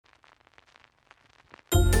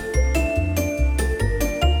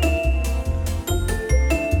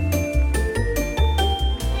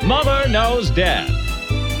Knows Death,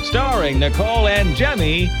 starring Nicole and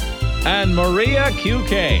Jemmy and Maria Q.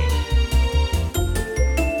 Kane.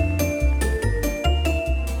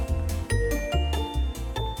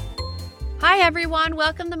 Hi, everyone.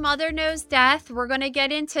 Welcome to Mother Knows Death. We're going to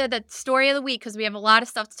get into the story of the week because we have a lot of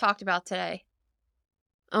stuff to talk about today.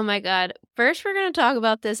 Oh my God. First, we're going to talk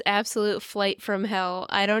about this absolute flight from hell.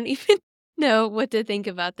 I don't even know what to think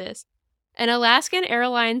about this. An Alaskan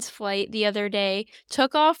Airlines flight the other day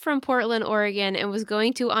took off from Portland, Oregon, and was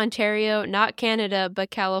going to Ontario, not Canada, but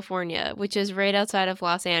California, which is right outside of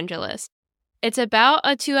Los Angeles. It's about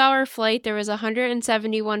a 2-hour flight. There was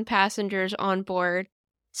 171 passengers on board.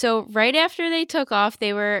 So right after they took off,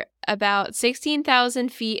 they were about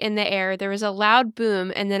 16,000 feet in the air. There was a loud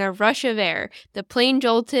boom and then a rush of air. The plane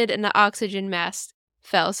jolted and the oxygen mask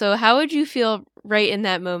fell. So how would you feel right in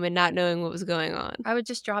that moment, not knowing what was going on? I would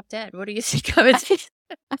just drop dead. What do you think I would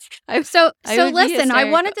I So would be listen, I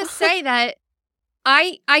wanted to hysterical. say that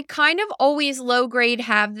I kind of always low grade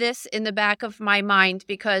have this in the back of my mind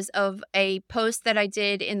because of a post that I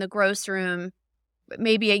did in the gross room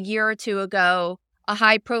maybe a year or two ago. A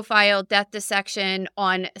high-profile death dissection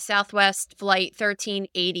on Southwest Flight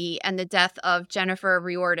 1380 and the death of Jennifer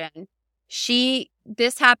Riordan.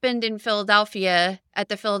 This happened in Philadelphia at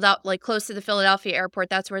the close to the Philadelphia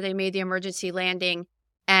airport. That's where they made the emergency landing.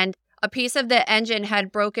 And a piece of the engine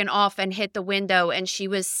had broken off and hit the window, and she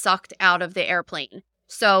was sucked out of the airplane.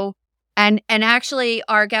 So, and actually,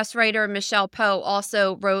 our guest writer Michelle Poe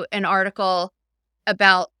also wrote an article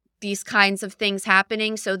about these kinds of things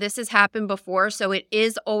happening. So this has happened before. So it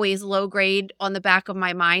is always low grade on the back of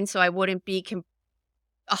my mind. So I wouldn't be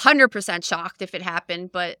 100% shocked if it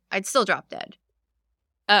happened, but I'd still drop dead.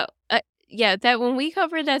 Oh, yeah, that when we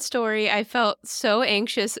covered that story, I felt so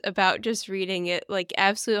anxious about just reading it, like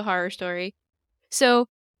absolute horror story. So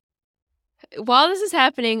while this is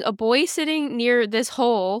happening, a boy sitting near this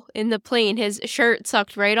hole in the plane, his shirt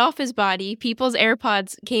sucked right off his body. People's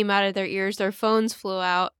AirPods came out of their ears. Their phones flew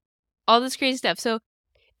out. All this crazy stuff. So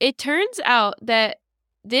it turns out that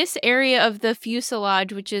this area of the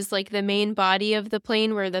fuselage, which is like the main body of the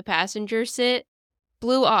plane where the passengers sit,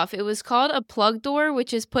 blew off. It was called a plug door,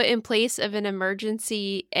 which is put in place of an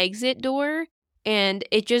emergency exit door, and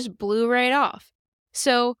it just blew right off.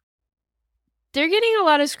 So they're getting a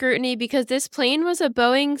lot of scrutiny because this plane was a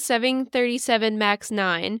Boeing 737 MAX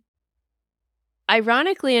 9.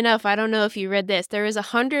 Ironically enough, I don't know if you read this, there was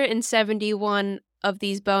 171 of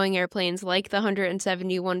these Boeing airplanes, like the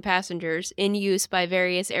 171 passengers, in use by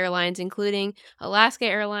various airlines, including Alaska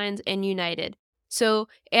Airlines and United. So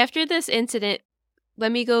after this incident,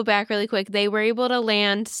 let me go back really quick. They were able to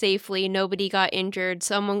land safely. Nobody got injured.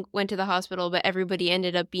 Someone went to the hospital, but everybody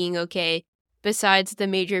ended up being okay, besides the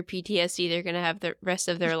major PTSD they're going to have the rest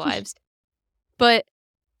of their lives. But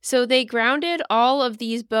so they grounded all of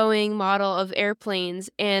these Boeing model of airplanes,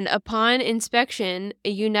 and upon inspection,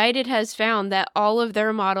 United has found that all of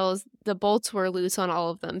their models, the bolts were loose on all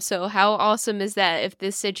of them. So how awesome is that? If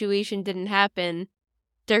this situation didn't happen,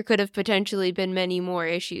 there could have potentially been many more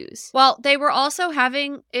issues. Well, they were also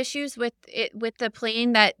having issues with the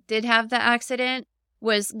plane that did have the accident,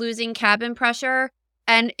 was losing cabin pressure.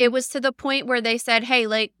 And it was to the point where they said, hey,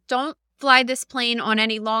 like, don't fly this plane on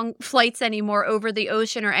any long flights anymore over the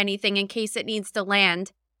ocean or anything in case it needs to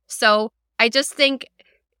land. So I just think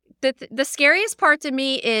that the scariest part to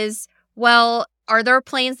me is, well, are there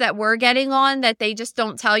planes that we're getting on that they just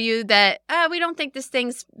don't tell you that, we don't think this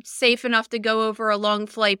thing's safe enough to go over a long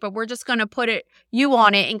flight, but we're just going to put you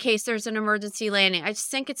on it in case there's an emergency landing. I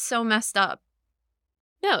just think it's so messed up.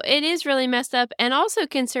 No, it is really messed up. And also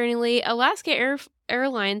concerningly, Alaska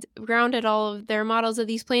Airlines grounded all of their models of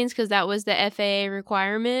these planes because that was the FAA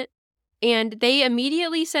requirement. And they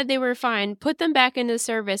immediately said they were fine, put them back into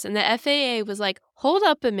service. And the FAA was like, hold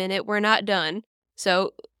up a minute, we're not done.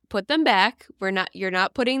 So put them back. You're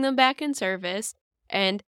not putting them back in service.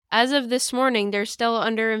 And as of this morning, they're still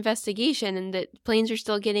under investigation and the planes are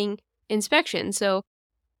still getting inspection. So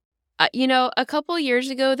a couple years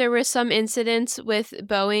ago, there were some incidents with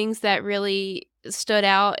Boeings that really stood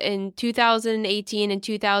out. In 2018 and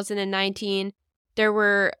 2019, there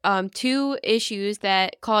were 2 issues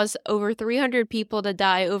that caused over 300 people to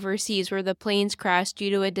die overseas where the planes crashed due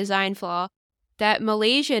to a design flaw. That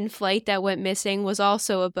Malaysian flight that went missing was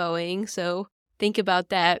also a Boeing, so think about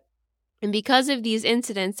that. And because of these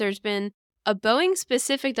incidents, there's been a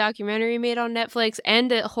Boeing-specific documentary made on Netflix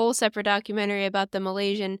and a whole separate documentary about the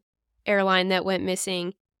Malaysian airline that went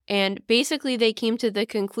missing. And basically they came to the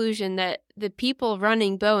conclusion that the people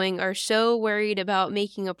running Boeing are so worried about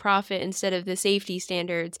making a profit instead of the safety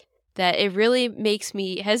standards that it really makes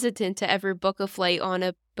me hesitant to ever book a flight on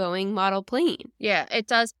a Boeing model plane. Yeah, it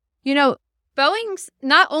does. Boeing's,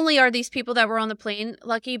 not only are these people that were on the plane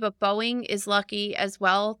lucky, but Boeing is lucky as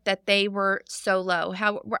well that they were so low.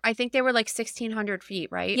 I think they were like 1,600 feet,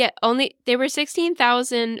 right? Yeah, they were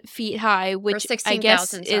 16,000 feet high, which I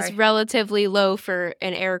guess is relatively low for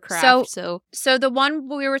an aircraft. So the one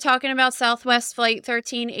we were talking about, Southwest Flight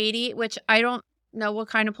 1380, which I don't know what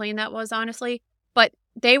kind of plane that was, honestly, but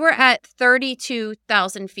they were at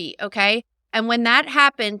 32,000 feet, okay? And when that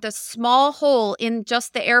happened, the small hole in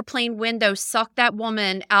just the airplane window sucked that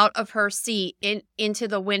woman out of her seat into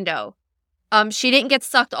the window. She didn't get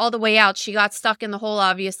sucked all the way out. She got stuck in the hole,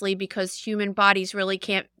 obviously, because human bodies really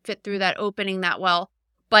can't fit through that opening that well.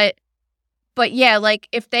 But yeah, like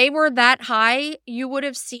if they were that high, you would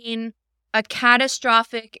have seen a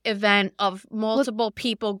catastrophic event of multiple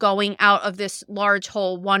people going out of this large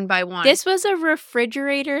hole one by one. This was a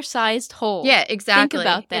refrigerator-sized hole. Yeah, exactly. Think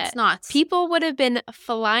about that. It's nuts. People would have been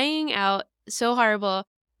flying out so horrible.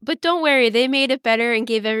 But don't worry, they made it better and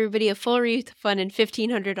gave everybody a full refund and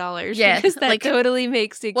 $1,500. Yeah, because that totally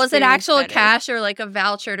makes the experience was it actual better. Cash or like a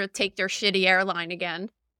voucher to take their shitty airline again?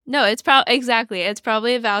 No, it's exactly. It's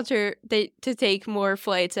probably a voucher to take more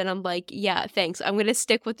flights, and I'm like, yeah, thanks. I'm gonna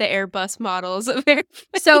stick with the Airbus models of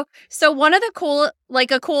airplanes. So one of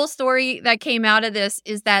the cool story that came out of this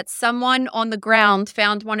is that someone on the ground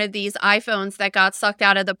found one of these iPhones that got sucked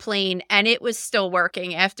out of the plane, and it was still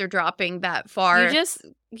working after dropping that far.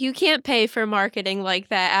 You can't pay for marketing like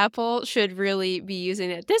that. Apple should really be using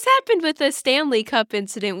it. This happened with the Stanley Cup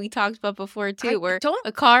incident we talked about before too, where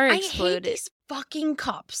a car exploded. I hate these fucking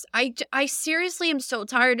cups. I seriously am so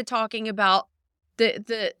tired of talking about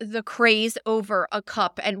the craze over a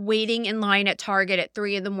cup and waiting in line at Target at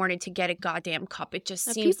 3 a.m. to get a goddamn cup. It just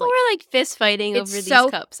seems people were like fist fighting over these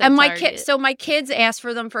cups. And my kids asked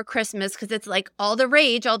for them for Christmas because it's like all the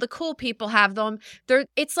rage, all the cool people have them.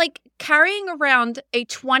 It's like carrying around a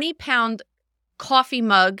 20-pound coffee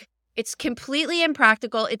mug. It's completely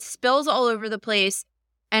impractical. It spills all over the place.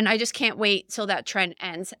 And I just can't wait till that trend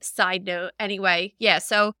ends. Side note. Anyway, yeah,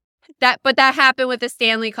 so that happened with the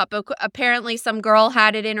Stanley Cup. Apparently some girl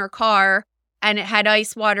had it in her car and it had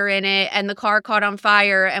ice water in it and the car caught on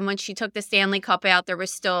fire. And when she took the Stanley Cup out, there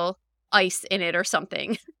was still ice in it or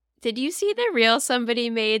something. Did you see the reel somebody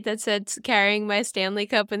made that said carrying my Stanley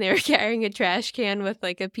Cup and they were carrying a trash can with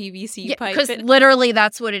like a PVC pipe? Because literally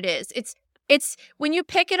that's what it is. It's when you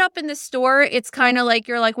pick it up in the store, it's kind of like,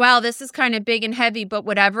 you're like, wow, this is kind of big and heavy, but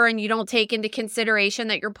whatever. And you don't take into consideration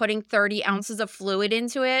that you're putting 30 ounces of fluid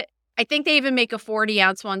into it. I think they even make a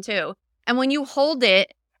 40-ounce one too. And when you hold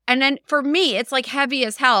it, and then for me, it's like heavy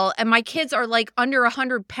as hell. And my kids are like under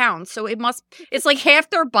 100 pounds. So it's like half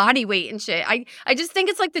their body weight and shit. I just think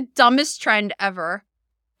it's like the dumbest trend ever.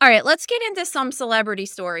 All right, let's get into some celebrity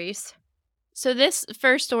stories. So this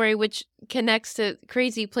first story, which connects to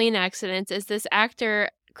crazy plane accidents, is this actor,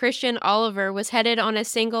 Christian Oliver, was headed on a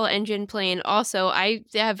single-engine plane. Also, I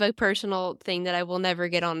have a personal thing that I will never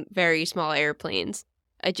get on very small airplanes.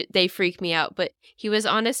 They freak me out. But he was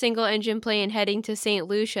on a single-engine plane heading to St.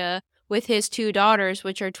 Lucia with his two daughters,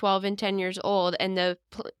 which are 12 and 10 years old, and the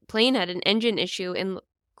plane had an engine issue and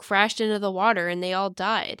crashed into the water, and they all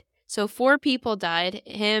died. So 4 people died,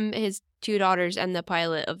 him, his 2 daughters, and the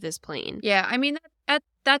pilot of this plane. Yeah, I mean,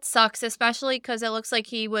 that sucks, especially because it looks like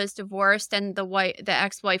he was divorced and the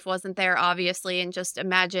ex-wife wasn't there, obviously, and just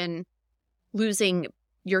imagine losing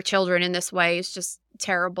your children in this way is just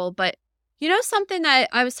terrible. But you know something that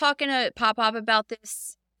I was talking to Pop about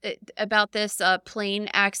this plane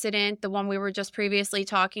accident, the one we were just previously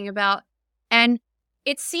talking about, and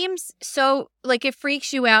it seems so, like, it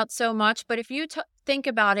freaks you out so much, but if you think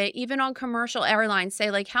about it, even on commercial airlines, say,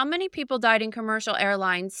 like, how many people died in commercial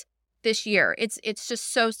airlines this year? It's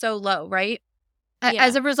just so low, right? Yeah.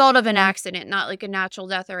 As a result of an accident, not like a natural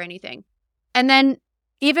death or anything. And then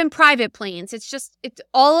even private planes, it's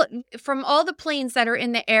all, from all the planes that are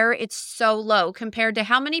in the air, it's so low compared to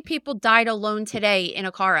how many people died alone today in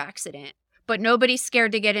a car accident, but nobody's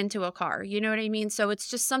scared to get into a car. You know what I mean? So it's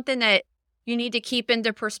just something that you need to keep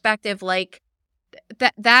into perspective. Like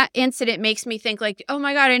that incident makes me think like, oh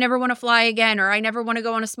my God, I never want to fly again, or I never want to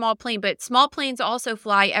go on a small plane. But small planes also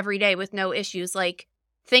fly every day with no issues. Like,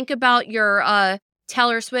 think about your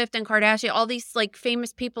Taylor Swift and Kardashian. All these like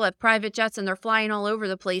famous people have private jets and they're flying all over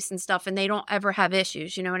the place and stuff, and they don't ever have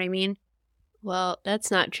issues. You know what I mean? Well, that's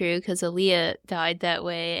not true because Aaliyah died that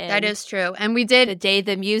way. And that is true. And we did, the day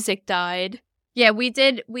the music died. Yeah, we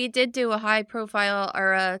did do a high profile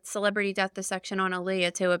or a celebrity death dissection on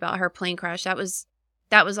Aaliyah too about her plane crash. That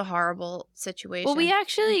that was a horrible situation. Well,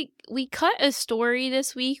 we cut a story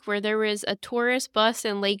this week where there was a tourist bus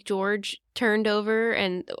in Lake George turned over,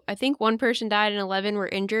 and I think one person died and 11 were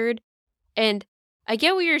injured. And I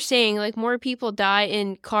get what you're saying, like more people die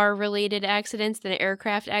in car-related accidents than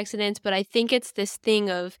aircraft accidents, but I think it's this thing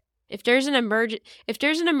of if there's an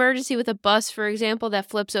emergency with a bus, for example, that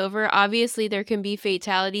flips over, obviously there can be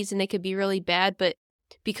fatalities and it could be really bad, but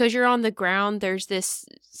because you're on the ground, there's this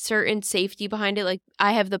certain safety behind it. Like,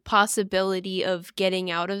 I have the possibility of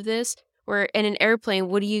getting out of this. Where in an airplane,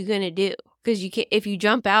 what are you gonna do? Because you can't. If you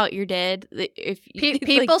jump out, you're dead. If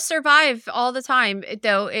people survive all the time,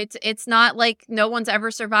 though, it's not like no one's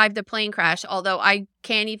ever survived a plane crash. Although I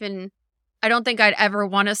don't think I'd ever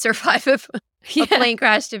want to survive a plane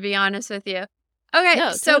crash, to be honest with you. Okay,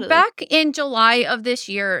 No, so totally. back in July of this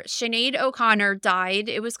year, Sinead O'Connor died.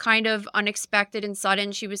 It was kind of unexpected and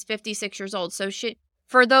sudden. She was 56 years old. So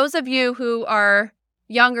for those of you who are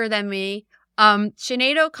younger than me,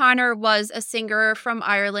 Sinead O'Connor was a singer from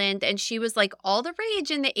Ireland, and she was like all the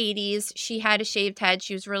rage in the 80s. She had a shaved head.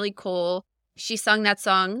 She was really cool. She sung that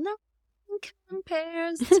song, "No One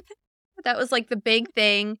Compares." That was like the big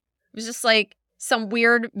thing. It was just like some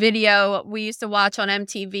weird video we used to watch on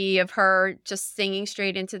MTV of her just singing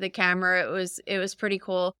straight into the camera. It was pretty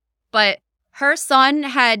cool. But her son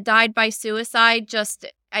had died by suicide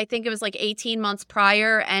I think it was like 18 months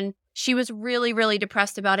prior, and she was really, really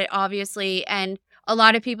depressed about it, obviously. And a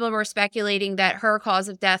lot of people were speculating that her cause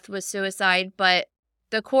of death was suicide, but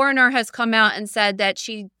the coroner has come out and said that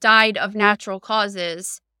she died of natural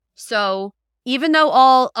causes. So even though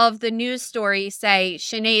all of the news stories say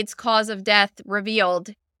Sinead's cause of death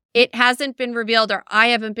revealed, it hasn't been revealed, or I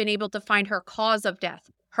haven't been able to find her cause of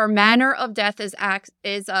death. Her manner of death is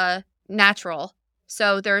natural.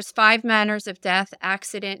 So there's 5 manners of death: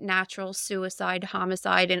 accident, natural, suicide,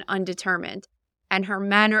 homicide, and undetermined. And her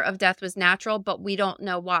manner of death was natural, but we don't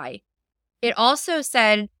know why. It also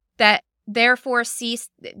said that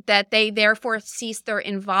they therefore ceased their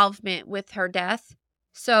involvement with her death.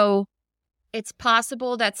 So it's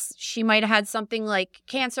possible that she might have had something like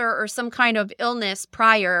cancer or some kind of illness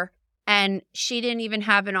prior, and she didn't even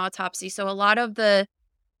have an autopsy. So a lot of the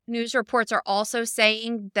news reports are also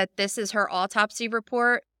saying that this is her autopsy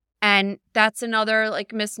report, and that's another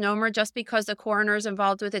like misnomer. Just because the coroner is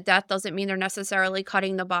involved with a death doesn't mean they're necessarily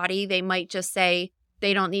cutting the body. They might just say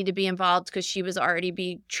they don't need to be involved because she was already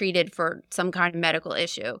being treated for some kind of medical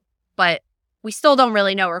issue. But we still don't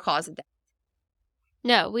really know her cause of death.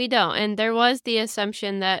 No, we don't. And there was the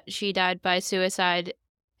assumption that she died by suicide,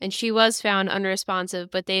 and she was found unresponsive,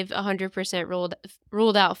 but they've 100%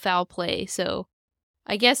 ruled out foul play. So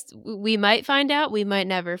I guess we might find out, we might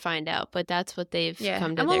never find out, but that's what they've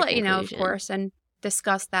come to. And we'll let you know, of course, and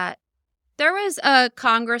discuss that. There was a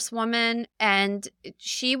congresswoman, and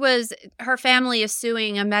her family is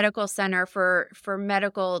suing a medical center for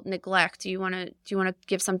medical neglect. Do you want to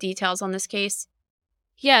give some details on this case?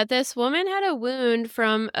 Yeah, this woman had a wound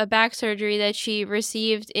from a back surgery that she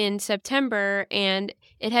received in September, and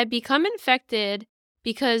it had become infected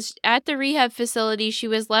because at the rehab facility, she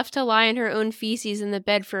was left to lie in her own feces in the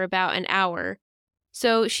bed for about an hour.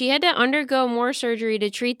 So she had to undergo more surgery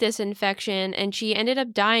to treat this infection, and she ended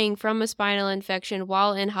up dying from a spinal infection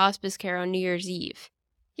while in hospice care on New Year's Eve.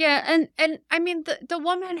 Yeah, and I mean, the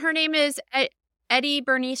woman, her name is Eddie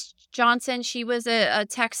Bernice Johnson. She was a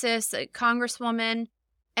Texas congresswoman.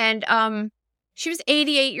 And she was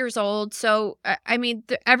 88 years old. So, I mean,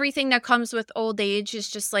 everything that comes with old age is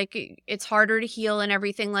just like, it's harder to heal and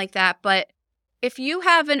everything like that. But if you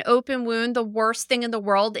have an open wound, the worst thing in the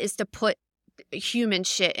world is to put human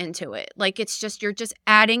shit into it. Like, you're just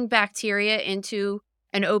adding bacteria into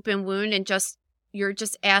an open wound, and you're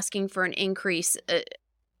just asking for an increase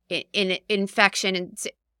in infection. And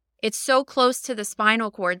it's so close to the spinal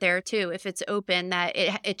cord there too, if it's open, that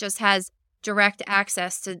it just has direct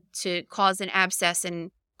access to cause an abscess and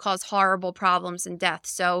cause horrible problems and death.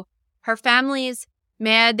 So her family's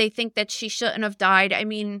mad. They think that she shouldn't have died. I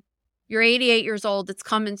mean, you're 88 years old. It's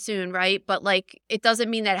coming soon, right? But like, it doesn't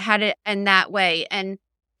mean that it had to end that way. And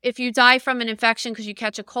if you die from an infection because you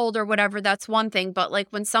catch a cold or whatever, that's one thing. But like,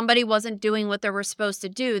 when somebody wasn't doing what they were supposed to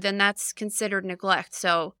do, then that's considered neglect.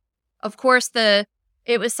 So of course,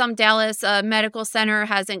 it was some Dallas medical center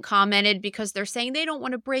hasn't commented because they're saying they don't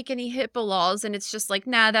want to break any HIPAA laws. And it's just like,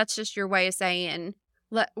 nah, that's just your way of saying,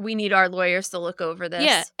 we need our lawyers to look over this.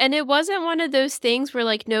 Yeah, and it wasn't one of those things where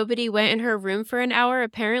like nobody went in her room for an hour.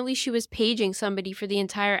 Apparently she was paging somebody for the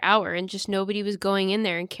entire hour, and just nobody was going in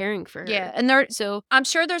there and caring for her. Yeah, and I'm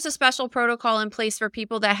sure there's a special protocol in place for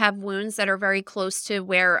people that have wounds that are very close to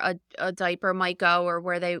where a diaper might go or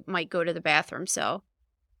where they might go to the bathroom. So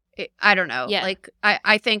I don't know. Yeah. Like,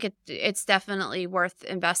 I think it's definitely worth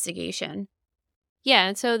investigation. Yeah,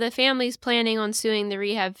 and so the family's planning on suing the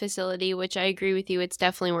rehab facility, which I agree with you, it's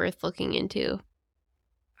definitely worth looking into. All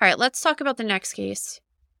right, let's talk about the next case.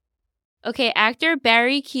 Okay, actor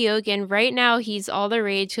Barry Keoghan, right now he's all the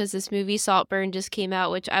rage because this movie Saltburn just came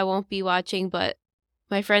out, which I won't be watching, but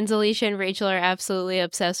my friends Alicia and Rachel are absolutely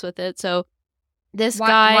obsessed with it. So this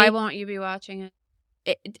guy... Why won't you be watching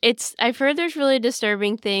it? It's I've heard there's really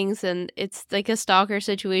disturbing things, and it's like a stalker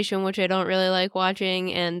situation, which I don't really like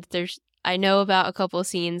watching, and I know about a couple of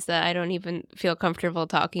scenes that I don't even feel comfortable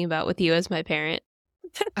talking about with you as my parent.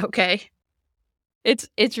 Okay.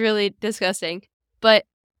 It's really disgusting. But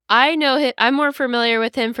I know I'm more familiar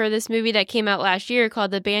with him for this movie that came out last year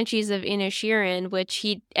called The Banshees of Inisherin, which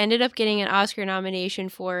he ended up getting an Oscar nomination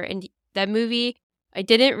for. And that movie, I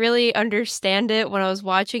didn't really understand it when I was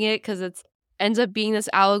watching it because it ends up being this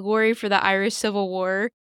allegory for the Irish Civil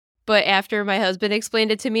War. But after my husband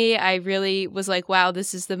explained it to me, I really was like, wow,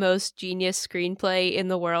 this is the most genius screenplay in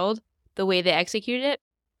the world, the way they executed it.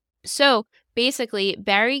 So basically,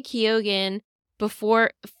 Barry Keoghan,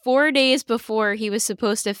 4 days before he was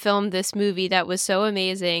supposed to film this movie that was so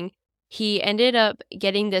amazing, he ended up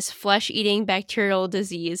getting this flesh-eating bacterial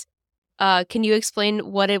disease. Can you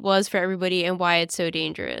explain what it was for everybody and why it's so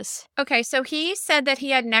dangerous? Okay, so he said that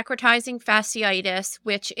he had necrotizing fasciitis,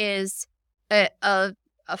 which is a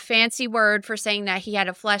fancy word for saying that he had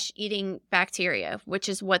a flesh-eating bacteria, which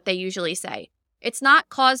is what they usually say. It's not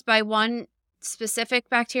caused by one specific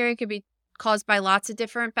bacteria. It could be caused by lots of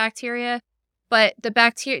different bacteria. But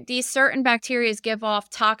these certain bacteria give off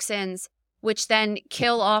toxins, which then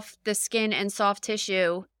kill off the skin and soft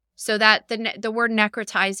tissue. So that the word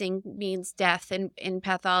necrotizing means death in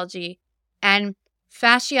pathology. And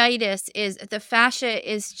fasciitis the fascia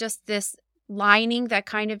is just this lining that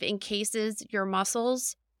kind of encases your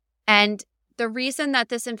muscles. And the reason that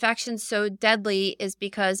this infection is so deadly is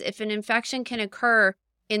because if an infection can occur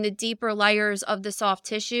in the deeper layers of the soft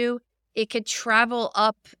tissue, it could travel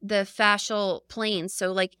up the fascial plane,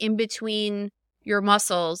 so like in between your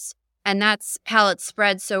muscles, and that's how it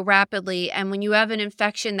spreads so rapidly. And when you have an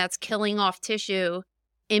infection that's killing off tissue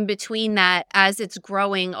in between that as it's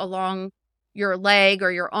growing along your leg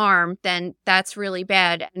or your arm, then that's really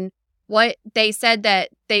bad. And what they said that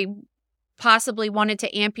they possibly wanted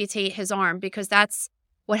to amputate his arm, because that's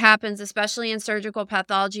what happens, especially in surgical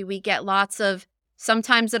pathology. We get lots of,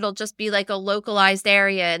 sometimes it'll just be like a localized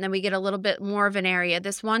area, and then we get a little bit more of an area.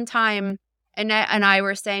 This one time, Annette and I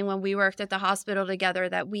were saying when we worked at the hospital together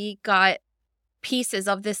that we got pieces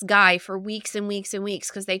of this guy for weeks and weeks and weeks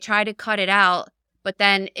because they try to cut it out, but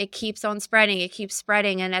then it keeps on spreading. It keeps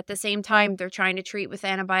spreading. And at the same time, they're trying to treat with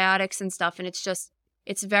antibiotics and stuff. And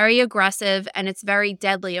it's very aggressive and it's very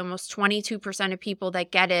deadly. Almost 22% of people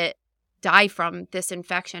that get it die from this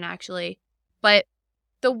infection, actually. But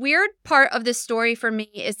the weird part of this story for me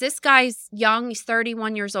is this guy's young. He's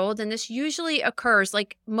 31 years old. And this usually occurs,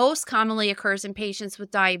 like most commonly occurs in patients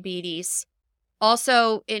with diabetes.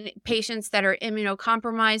 Also in patients that are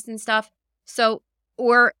immunocompromised and stuff. So,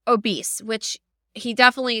 or obese, which he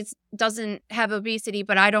definitely doesn't have obesity,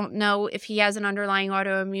 but I don't know if he has an underlying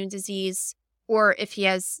autoimmune disease or if he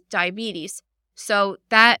has diabetes. So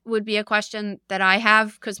that would be a question that I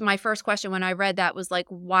have, because my first question when I read that was like,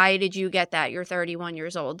 why did you get that? You're 31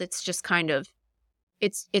 years old. It's just kind of,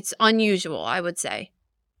 it's unusual, I would say.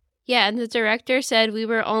 Yeah, and the director said we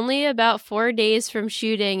were only about 4 days from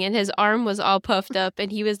shooting and his arm was all puffed up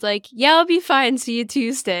and he was like, yeah, I'll be fine. See you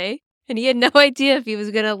Tuesday. And he had no idea if he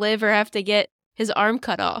was going to live or have to get his arm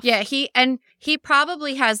cut off. Yeah, he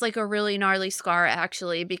probably has like a really gnarly scar,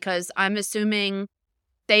 actually, because I'm assuming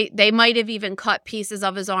they might have even cut pieces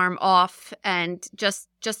of his arm off, and just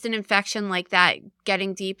an infection like that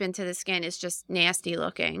getting deep into the skin is just nasty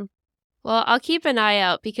looking. Well, I'll keep an eye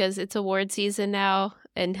out because it's award season now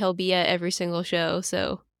and he'll be at every single show,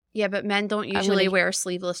 so. Yeah, but men don't usually wear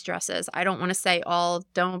sleeveless dresses. I don't want to say all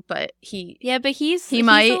don't, but he... Yeah, but he's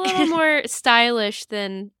might. A little more stylish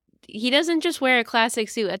than... He doesn't just wear a classic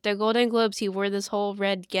suit. At the Golden Globes, he wore this whole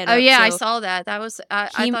red getup. Oh, yeah, so I saw that. That was...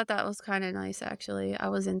 I thought that was kind of nice, actually. I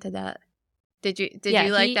was into that. Did you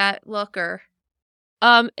like that look, or...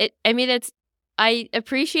 I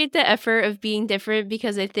appreciate the effort of being different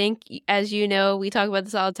because I think, as you know, we talk about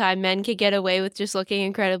this all the time, men could get away with just looking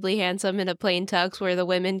incredibly handsome in a plain tux where the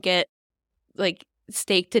women get, like,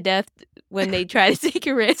 staked to death when they try to take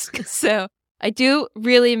a risk. So I do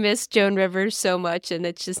really miss Joan Rivers so much, and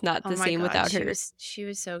it's just not the same without her. She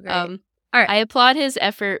was so great. All right. I applaud his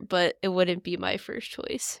effort, but it wouldn't be my first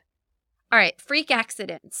choice. All right, freak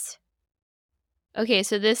accidents. Okay,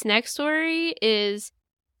 so this next story is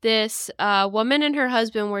this woman and her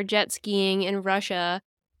husband were jet skiing in Russia,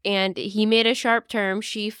 and he made a sharp turn.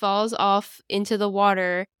 She falls off into the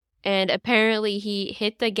water, and apparently he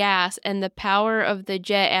hit the gas, and the power of the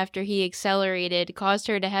jet after he accelerated caused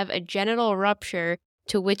her to have a genital rupture,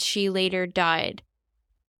 to which she later died.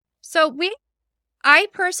 So I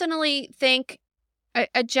personally think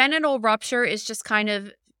a genital rupture is just kind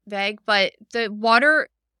of vague, but the water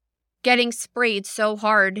getting sprayed so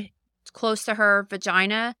hard close to her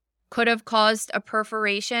vagina could have caused a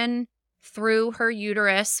perforation through her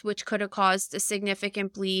uterus, which could have caused a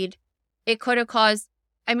significant bleed. It could have caused,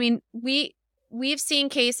 I mean, we've seen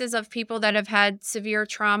cases of people that have had severe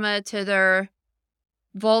trauma to their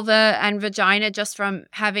vulva and vagina just from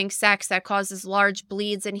having sex that causes large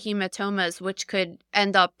bleeds and hematomas, which could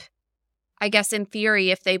end up, I guess in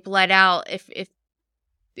theory, if they bled out, if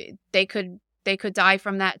they could die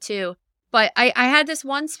from that too. But I had this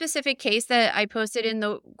one specific case that I posted in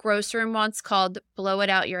the gross room once called Blow It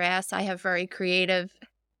Out Your Ass. I have very creative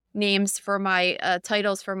names for my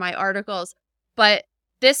titles for my articles. But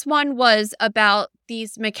this one was about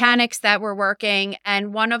these mechanics that were working,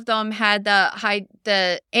 and one of them had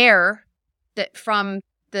the air that from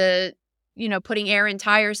the, putting air in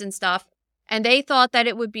tires and stuff. And they thought that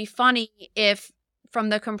it would be funny if, from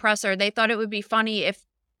the compressor, they thought it would be funny if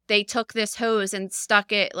they took this hose and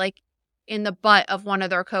stuck it like in the butt of one of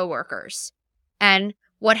their coworkers. And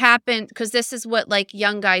what happened, because this is what like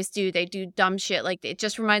young guys do, they do dumb shit. Like it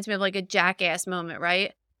just reminds me of like a jackass moment,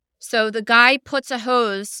 right? So the guy puts a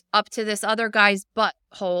hose up to this other guy's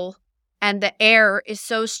butthole, and the air is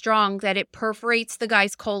so strong that it perforates the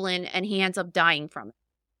guy's colon, and he ends up dying from it.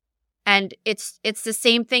 And it's the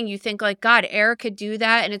same thing. You think like, God, air could do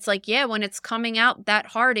that. And it's like, yeah, when it's coming out that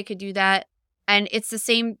hard, it could do that. And it's the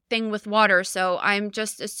same thing with water. So I'm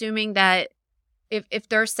just assuming that if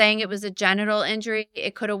they're saying it was a genital injury,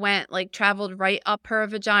 it could have traveled right up her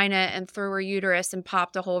vagina and through her uterus and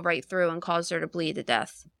popped a hole right through and caused her to bleed to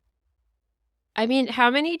death. I mean, how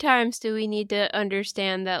many times do we need to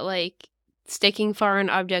understand that, like, sticking foreign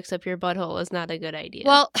objects up your butthole is not a good idea?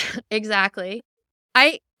 Well, exactly.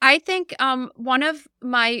 I think one of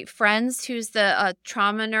my friends who's the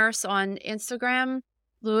trauma nurse on Instagram,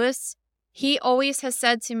 Lewis, he always has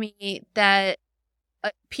said to me that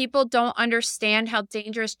people don't understand how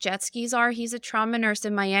dangerous jet skis are. He's a trauma nurse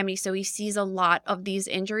in Miami, so he sees a lot of these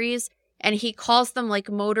injuries, and he calls them like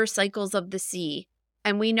motorcycles of the sea.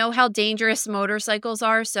 And we know how dangerous motorcycles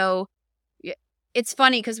are, so it's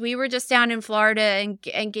funny because we were just down in Florida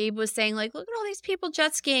and Gabe was saying like, look at all these people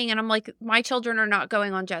jet skiing. And I'm like, my children are not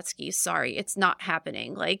going on jet skis. Sorry, it's not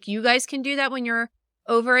happening. Like you guys can do that when you're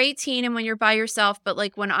over 18 and when you're by yourself. But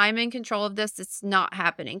like when I'm in control of this, it's not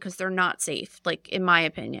happening because they're not safe, like in my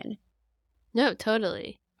opinion. No,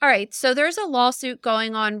 totally. All right. So there's a lawsuit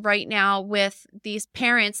going on right now with these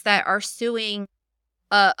parents that are suing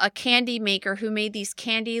a candy maker who made these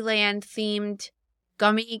Candyland themed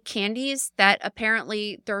gummy candies that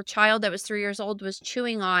apparently their child that was 3 years old was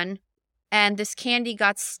chewing on. And this candy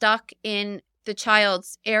got stuck in the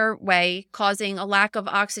child's airway, causing a lack of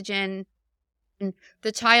oxygen. And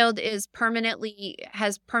the child has permanent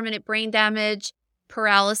brain damage,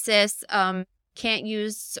 paralysis, can't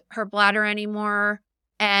use her bladder anymore.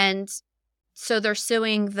 And so they're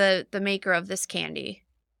suing the maker of this candy.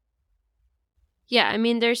 Yeah, I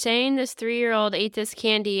mean, they're saying this 3-year-old ate this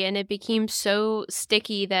candy and it became so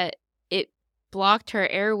sticky that it blocked her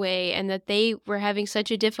airway and that they were having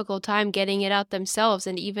such a difficult time getting it out themselves.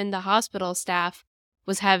 And even the hospital staff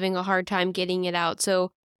was having a hard time getting it out.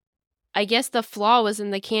 So I guess the flaw was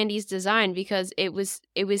in the candy's design because it was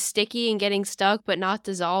sticky and getting stuck but not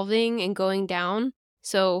dissolving and going down.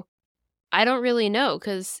 So I don't really know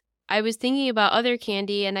because I was thinking about other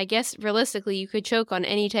candy, and I guess realistically you could choke on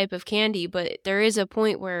any type of candy, but there is a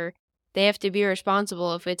point where they have to be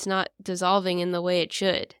responsible if it's not dissolving in the way it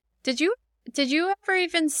should. Did you ever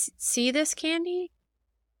even see this candy?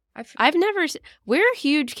 I've never. We're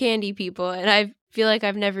huge candy people, and I feel like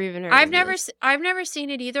I've never even heard. I've never seen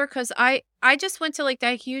it either because I just went to like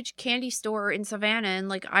that huge candy store in Savannah, and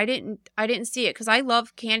like I didn't see it because I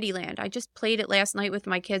love Candyland. I just played it last night with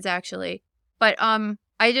my kids actually, but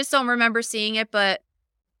I just don't remember seeing it, but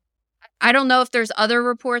I don't know if there's other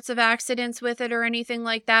reports of accidents with it or anything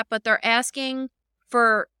like that, but they're asking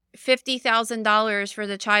for $50,000 for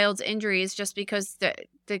the child's injuries just because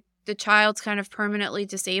the child's kind of permanently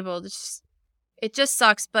disabled. It just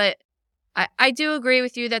sucks, but I do agree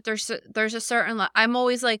with you that there's a certain I'm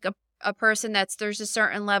always like a person there's a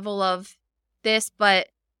certain level of this, but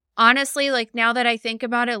honestly, like, now that I think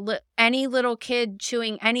about it, any little kid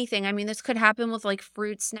chewing anything, I mean, this could happen with, like,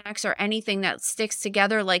 fruit snacks or anything that sticks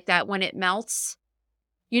together like that when it melts.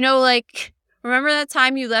 You know, like, remember that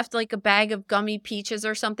time you left, like, a bag of gummy peaches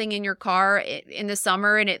or something in your car in the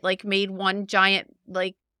summer, and it, like, made one giant,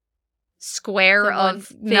 like, square The one of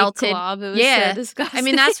fake melted. glob. It was so Yeah. disgusting. I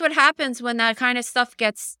mean, that's what happens when that kind of stuff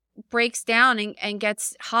breaks down and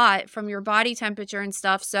gets hot from your body temperature and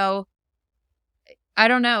stuff. So I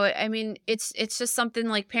don't know. I mean, it's just something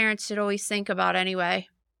like parents should always think about anyway.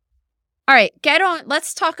 All right,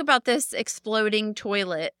 let's talk about this exploding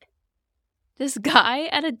toilet. This guy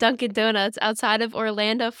at a Dunkin' Donuts outside of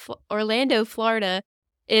Orlando, Florida,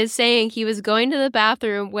 is saying he was going to the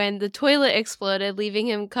bathroom when the toilet exploded, leaving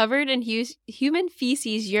him covered in human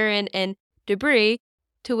feces, urine, and debris,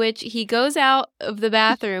 to which he goes out of the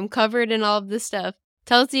bathroom covered in all of this stuff,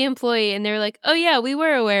 tells the employee, and they're like, oh yeah, we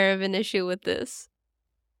were aware of an issue with this.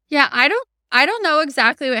 Yeah, I don't know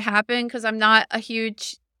exactly what happened because I'm not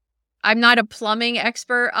a plumbing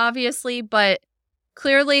expert, obviously, but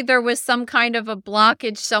clearly there was some kind of a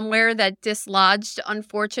blockage somewhere that dislodged,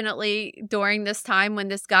 unfortunately, during this time when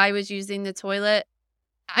this guy was using the toilet.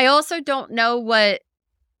 I also don't know what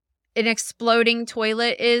an exploding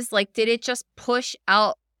toilet is. Like, did it just push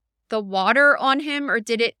out the water on him, or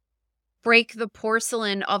did it break the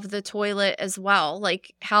porcelain of the toilet as well?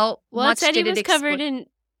 Like, how much It said did he was it covered in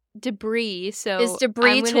debris, so Is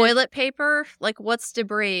debris toilet paper? Like, what's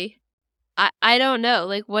debris? I don't know.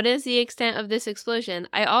 Like, what is the extent of this explosion?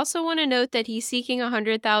 I also want to note that he's seeking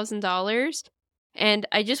 $100,000. And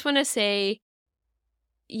I just want to say,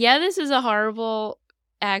 yeah, this is a horrible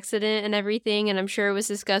accident and everything. And I'm sure it was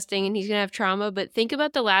disgusting and he's going to have trauma. But think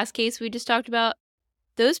about the last case we just talked about.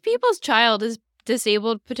 Those people's child is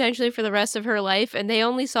disabled potentially for the rest of her life. And they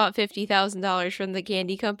only sought $50,000 from the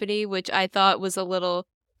candy company, which I thought was a little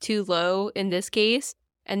too low in this case.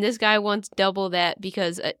 And this guy wants double that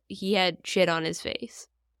because he had shit on his face.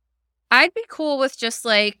 I'd be cool with just,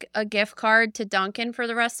 like, a gift card to Dunkin' for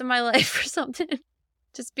the rest of my life or something.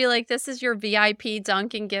 Just be like, this is your VIP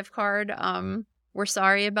Dunkin' gift card. We're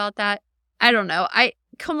sorry about that. I don't know.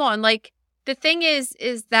 Come on. Like, the thing is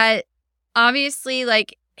that obviously,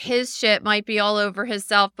 like, his shit might be all over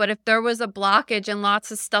himself, but if there was a blockage and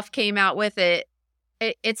lots of stuff came out with it,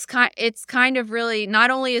 it's kind of really,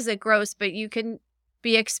 not only is it gross, but you can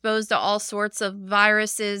be exposed to all sorts of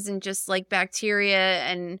viruses and just, like, bacteria.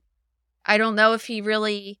 And I don't know if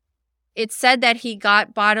it said that he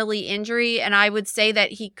got bodily injury, and I would say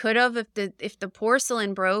that he could have if the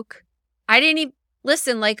porcelain broke. I didn't even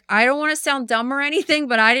listen, like, I don't want to sound dumb or anything,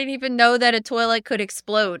 but I didn't even know that a toilet could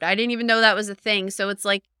explode. I didn't even know that was a thing. So it's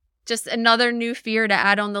like just another new fear to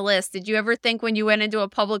add on the list. Did you ever think when you went into a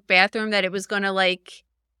public bathroom that it was going to, like,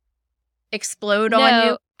 explode on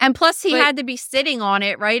you? And plus, he had to be sitting on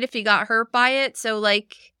it, right? If he got hurt by it. So,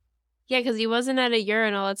 like, yeah, because he wasn't at a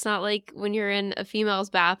urinal. It's not like when you're in a female's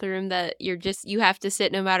bathroom that you have to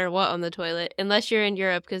sit no matter what on the toilet, unless you're in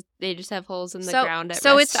Europe because they just have holes in the ground.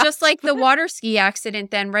 So it's just like the water ski accident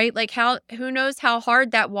then, right? Like, who knows how hard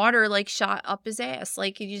that water, like, shot up his ass?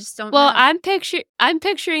 Like, you just don't know. Well, I'm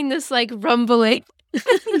picturing this, like, rumbling.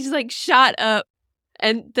 He's, like, shot up.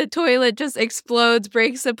 And the toilet just explodes,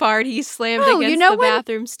 breaks apart. He's slammed against the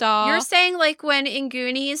bathroom stall. You're saying, like, when in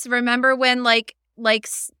Goonies, remember when, like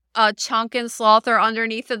Chunk and Sloth are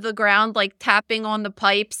underneath of the ground, like, tapping on the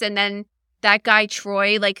pipes, and then that guy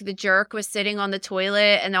Troy, like, the jerk, was sitting on the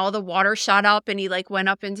toilet, and all the water shot up, and he, like, went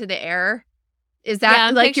up into the air? Is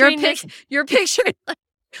that, like, you're picturing, like,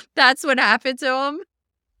 that's what happened to him?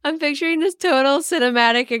 I'm picturing this total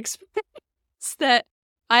cinematic experience that,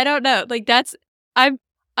 I don't know, like,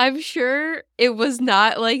 I'm sure it was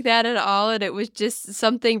not like that at all, and it was just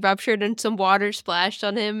something ruptured and some water splashed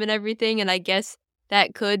on him and everything, and I guess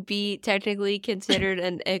that could be technically considered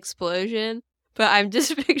an explosion, but I'm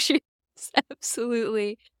just picturing this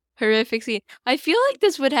absolutely horrific scene. I feel like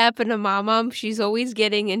this would happen to Mom. She's always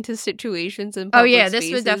getting into situations in public spaces.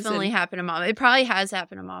 This would definitely happen to Mom. It probably has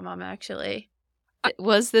happened to Mom, actually.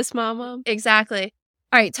 Was this Mom? Exactly.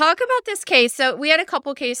 All right, talk about this case. So we had a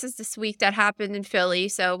couple cases this week that happened in Philly.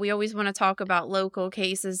 So we always want to talk about local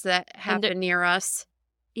cases that happen near us.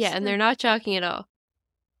 Yeah, and they're not shocking at all.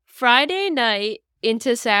 Friday night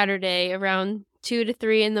into Saturday, around 2 to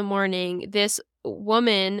 3 in the morning, this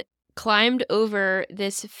woman climbed over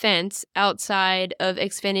this fence outside of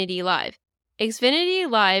Xfinity Live. Xfinity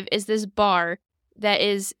Live is this bar that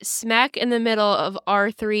is smack in the middle of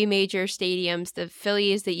our 3 major stadiums. The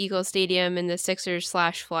Phillies, the Eagles Stadium, and the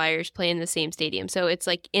Sixers/Flyers play in the same stadium. So it's,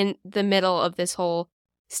 like, in the middle of this whole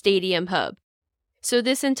stadium hub. So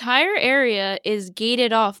this entire area is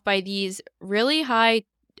gated off by these really high,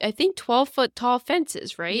 I think 12-foot tall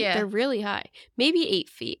fences, right? Yeah. They're really high. Maybe 8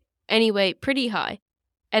 feet. Anyway, pretty high.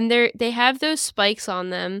 And they have those spikes on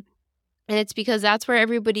them. And it's because that's where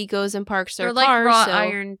everybody goes and parks their They're cars. like wrought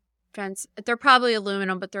iron fence. They're probably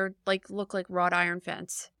aluminum, but they're like look like wrought iron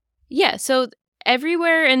fence. Yeah, so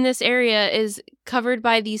everywhere in this area is covered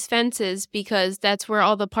by these fences because that's where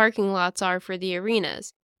all the parking lots are for the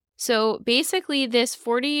arenas. So basically, this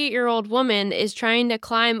 48-year-old woman is trying to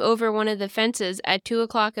climb over one of the fences at 2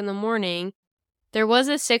 o'clock in the morning. There was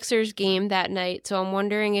a Sixers game that night, so I'm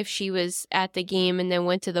wondering if she was at the game and then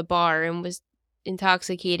went to the bar and was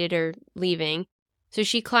intoxicated or leaving. So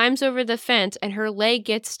she climbs over the fence and her leg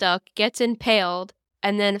gets stuck, gets impaled,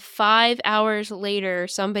 and then 5 hours later,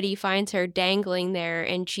 somebody finds her dangling there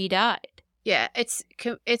and she died. Yeah,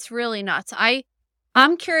 it's really nuts.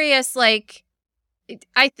 I'm curious, like,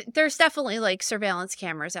 there's definitely like surveillance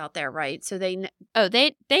cameras out there, right? So they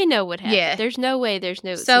know what happened. Yeah. There's no way there's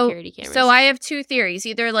no security cameras. So I have two theories.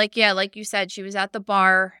 Either like you said, she was at the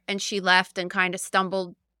bar and she left and kind of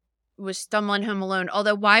was stumbling home alone.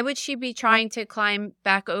 Although, why would she be trying to climb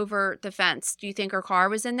back over the fence? Do you think her car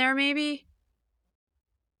was in there? Maybe.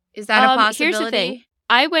 Is that a possibility? Here's the thing.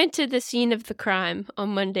 I went to the scene of the crime on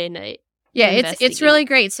Monday night. Yeah, it's really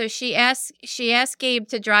great. So she asked Gabe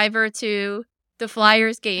to drive her to the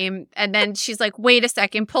Flyers game, and then she's like, "Wait a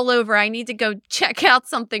second, pull over. I need to go check out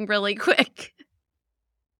something really quick."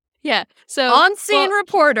 Yeah. So on-scene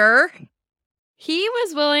reporter. He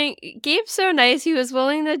was willing. Gabe's so nice. He was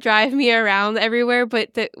willing to drive me around everywhere.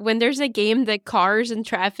 But when there's a game, the cars and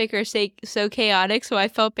traffic are so chaotic. So I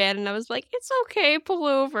felt bad, and I was like, "It's okay, pull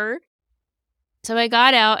over." So I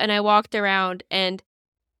got out and I walked around, and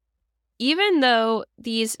even though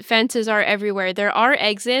these fences are everywhere, there are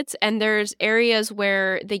exits and there's areas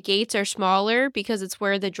where the gates are smaller because it's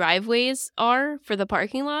where the driveways are for the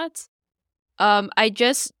parking lots. And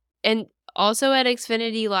also at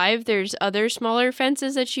Xfinity Live, there's other smaller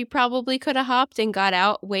fences that she probably could have hopped and got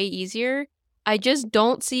out way easier. I just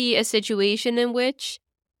don't see a situation in which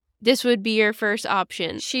this would be your first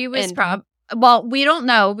option. She was well, we don't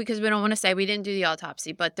know because we don't want to say, we didn't do the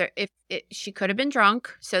autopsy, but she could have been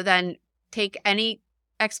drunk. So then take any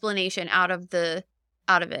explanation out of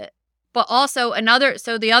it. But also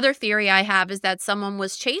the other theory I have is that someone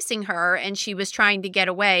was chasing her and she was trying to get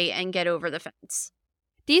away and get over the fence.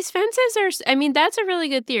 These fences that's a really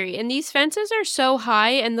good theory. And these fences are so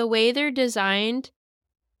high, and the way they're designed,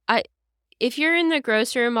 if you're in the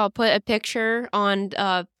gross room, I'll put a picture on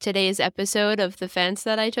today's episode of the fence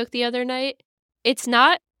that I took the other night. It's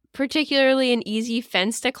not particularly an easy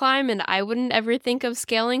fence to climb, and I wouldn't ever think of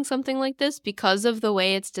scaling something like this because of the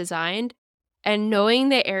way it's designed. And knowing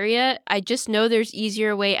the area, I just know there's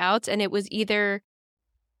easier way outs, and it was either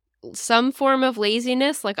some form of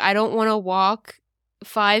laziness, like I don't want to walk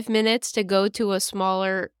 5 minutes to go to a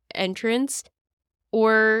smaller entrance,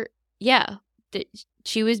 or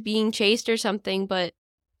she was being chased or something, but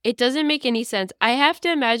it doesn't make any sense. I have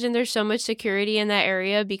to imagine there's so much security in that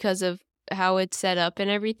area because of how it's set up and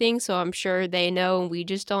everything, so I'm sure they know and we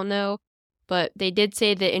just don't know. But they did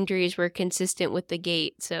say the injuries were consistent with the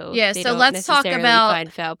gate, so yeah. they So don't let's talk necessarily about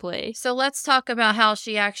find foul play. So let's talk about how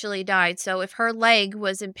she actually died. So if her leg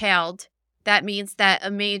was impaled, that means that a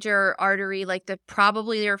major artery, like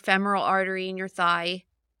probably your femoral artery in your thigh,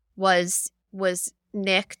 was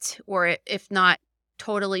nicked, or if not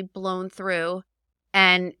totally blown through.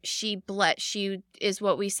 And she bled. She is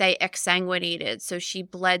what we say exsanguinated. So she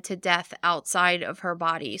bled to death outside of her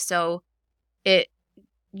body. So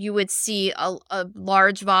you would see a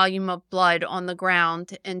large volume of blood on the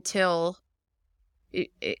ground until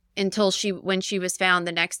when she was found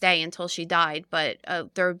the next day, until she died. But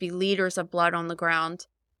there would be liters of blood on the ground.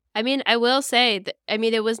 I mean, I will say that,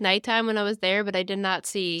 it was nighttime when I was there, but I did not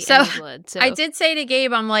see any blood. So I did say to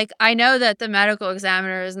Gabe, I'm like, I know that the medical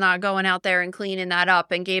examiner is not going out there and cleaning that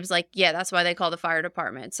up. And Gabe's like, yeah, that's why they call the fire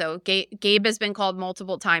department. So Gabe has been called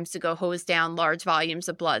multiple times to go hose down large volumes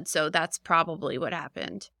of blood. So that's probably what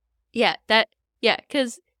happened. Yeah,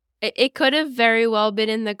 because it could have very well been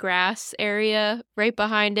in the grass area right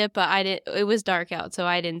behind it, but it was dark out, so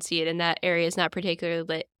I didn't see it, and that area is not particularly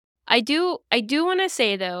lit. I do want to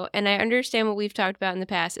say, though, and I understand what we've talked about in the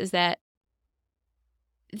past, is that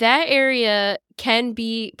area can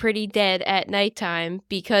be pretty dead at nighttime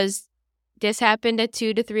because this happened at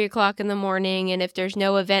 2 to 3 o'clock in the morning, and if there's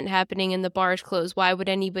no event happening and the bar's closed, why would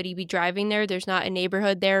anybody be driving there? There's not a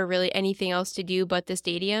neighborhood there or really anything else to do but the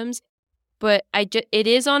stadiums. But it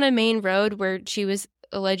is on a main road where she was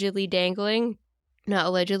allegedly dangling. Not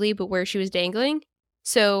allegedly, but where she was dangling.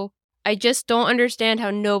 So I just don't understand how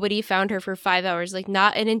nobody found her for 5 hours. Like,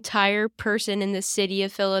 not an entire person in the city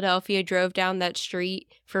of Philadelphia drove down that street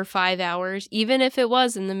for 5 hours, even if it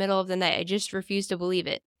was in the middle of the night. I just refuse to believe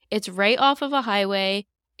it. It's right off of a highway.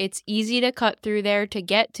 It's easy to cut through there to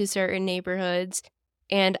get to certain neighborhoods.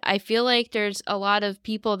 And I feel like there's a lot of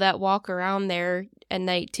people that walk around there at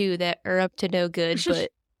night too that are up to no good. But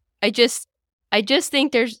I just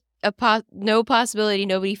think there's no possibility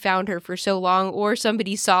nobody found her for so long, or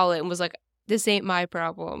somebody saw it and was like, this ain't my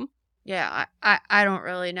problem. Yeah, I don't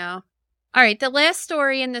really know. All right, the last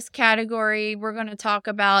story in this category we're going to talk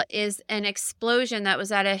about is an explosion that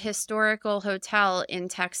was at a historical hotel in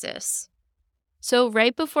Texas. So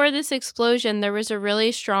right before this explosion, there was a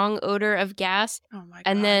really strong odor of gas. Oh my God.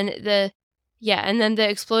 And then the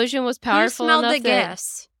explosion was powerful Who smelled enough the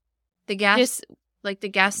gas? The gas? Just, like the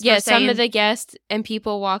guests yeah, were saying? some of the guests and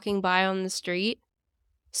people walking by on the street.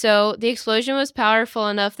 So the explosion was powerful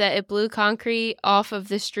enough that it blew concrete off of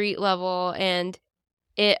the street level, and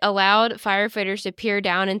it allowed firefighters to peer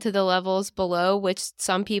down into the levels below, which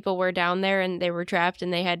some people were down there and they were trapped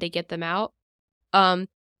and they had to get them out.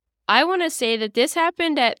 I want to say that this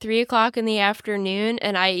happened at 3:00 in the afternoon,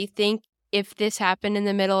 and I think if this happened in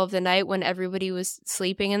the middle of the night when everybody was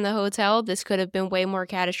sleeping in the hotel, this could have been way more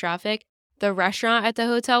catastrophic. The restaurant at the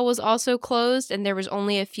hotel was also closed, and there was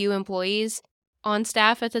only a few employees on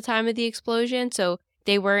staff at the time of the explosion, so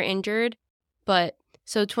they were injured. But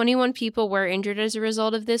so 21 people were injured as a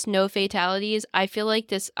result of this, no fatalities. I feel like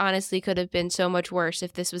this honestly could have been so much worse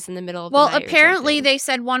if this was in the middle of the night. Well, apparently they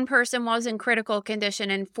said one person was in critical condition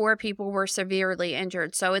and 4 people were severely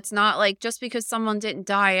injured. So it's not like just because someone didn't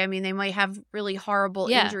die, I mean, they might have really horrible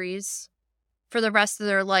injuries for the rest of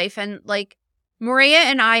their life. And like Maria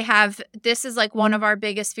and I this is like one of our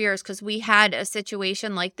biggest fears, because we had a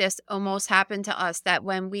situation like this almost happen to us, that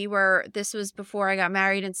when this was before I got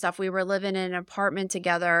married and stuff, we were living in an apartment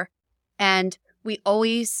together and we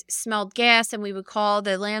always smelled gas, and we would call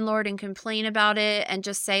the landlord and complain about it and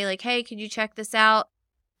just say like, hey, could you check this out?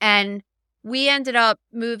 And we ended up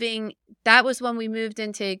moving. That was when we moved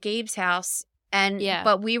into Gabe's house.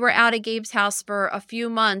 But we were out of Gabe's house for a few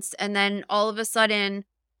months, and then all of a sudden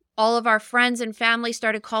all of our friends and family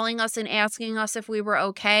started calling us and asking us if we were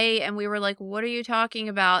okay. And we were like, what are you talking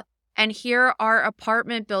about? And here our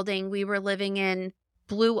apartment building we were living in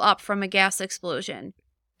blew up from a gas explosion.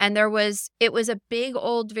 And it was a big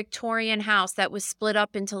old Victorian house that was split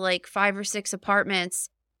up into like 5 or 6 apartments.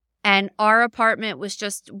 And our apartment was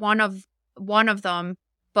just one of them.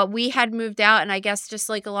 But we had moved out, and I guess just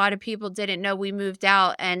like a lot of people didn't know we moved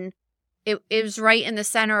out, and it was right in the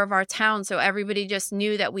center of our town, so everybody just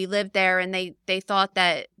knew that we lived there, and they thought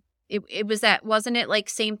that it was that, wasn't it like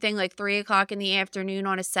same thing, like 3:00 in the afternoon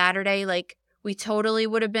on a Saturday? Like we totally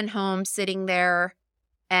would have been home sitting there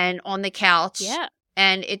and on the couch. Yeah.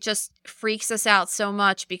 And it just freaks us out so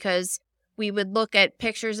much, because we would look at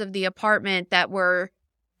pictures of the apartment that were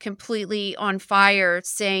completely on fire,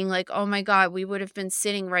 saying like, oh my God, we would have been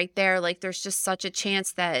sitting right there. Like there's just such a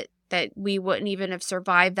chance that we wouldn't even have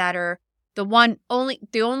survived that. Or the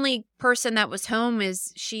only person that was home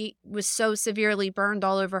she was so severely burned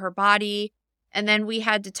all over her body. And then we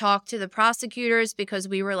had to talk to the prosecutors, because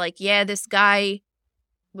we were like, yeah, this guy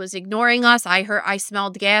was ignoring us. I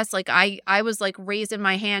smelled gas. Like I was like raising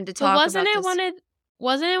my hand to talk about this.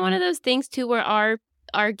 Wasn't it one of those things too where our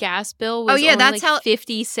gas bill was that's only like how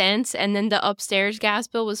 50 cents, and then the upstairs gas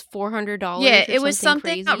bill was $400? Yeah, it was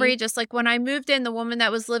something crazy. outrageous. Like when I moved in, the woman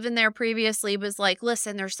that was living there previously was like,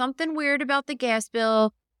 listen, there's something weird about the gas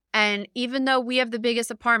bill. And even though we have the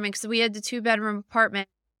biggest apartment, because we had the 2-bedroom apartment,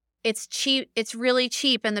 it's cheap. It's really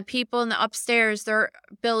cheap. And the people in the upstairs, their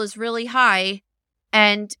bill is really high.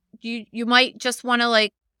 And you might just want to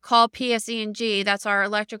like call PSE&G, that's our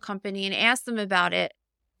electric company, and ask them about it.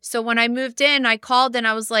 So when I moved in, I called and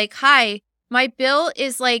I was like, hi, my bill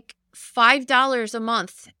is like $5 a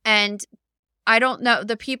month. And I don't know,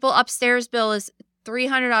 the people upstairs bill is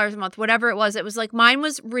 $300 a month, whatever it was. It was like, mine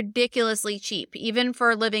was ridiculously cheap, even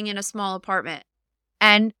for living in a small apartment.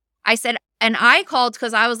 And I said, and I called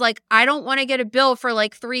because I was like, I don't want to get a bill for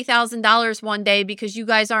like $3,000 one day because you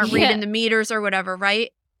guys aren't reading the meters or whatever,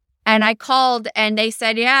 right? And I called and they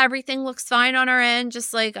said, yeah, everything looks fine on our end.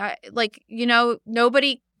 Just like,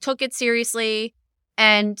 nobody took it seriously.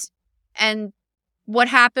 And what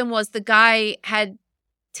happened was the guy had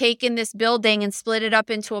taken this building and split it up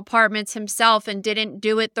into apartments himself and didn't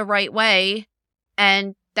do it the right way.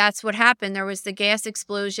 And that's what happened. There was the gas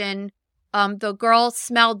explosion. The girl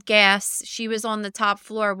smelled gas. She was on the top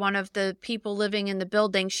floor, one of the people living in the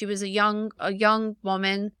building. She was a young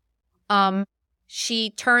woman. She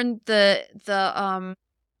turned the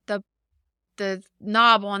the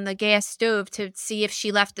knob on the gas stove to see if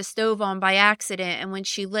she left the stove on by accident. And when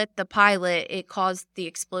she lit the pilot, it caused the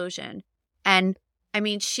explosion. And I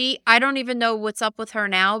mean, I don't even know what's up with her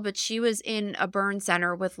now, but she was in a burn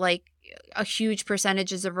center with like a huge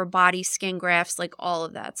percentages of her body, skin grafts, like all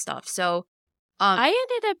of that stuff. So I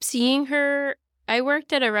ended up seeing her. I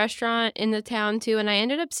worked at a restaurant in the town too, and I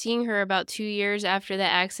ended up seeing her about 2 years after the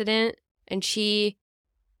accident. And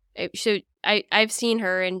I've seen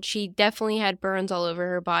her, and she definitely had burns all over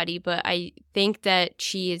her body. But I think that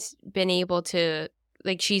she has been able to,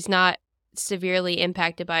 like, she's not severely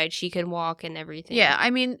impacted by it. She can walk and everything. Yeah, I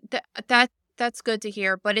mean that's good to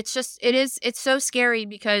hear. But it's so scary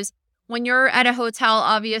because when you're at a hotel,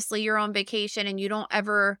 obviously you're on vacation and you don't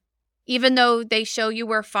ever, even though they show you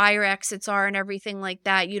where fire exits are and everything like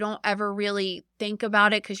that, you don't ever really think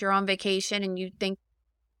about it because you're on vacation and you think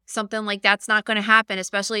something like that's not going to happen,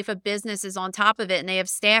 especially if a business is on top of it and they have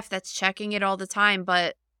staff that's checking it all the time.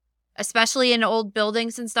 But especially in old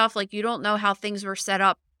buildings and stuff, like you don't know how things were set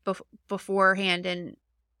up beforehand. And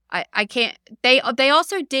I can't, they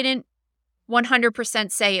also didn't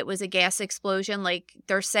 100% say it was a gas explosion. Like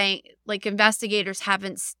they're saying, like investigators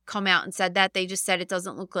haven't come out and said that. They just said it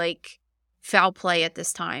doesn't look like foul play at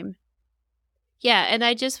this time. Yeah, and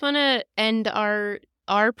I just want to end our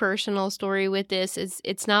personal story with this.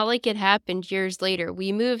 It's not like it happened years later.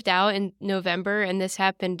 We moved out in November, and this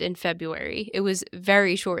happened in February. It was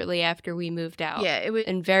very shortly after we moved out. Yeah, it was,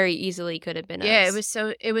 and very easily could have been yeah, us.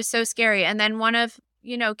 it was so scary. And then one of,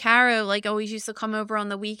 Caro like always used to come over on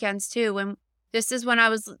the weekends too. And this is when I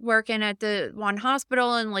was working at the one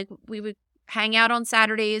hospital, and like we would hang out on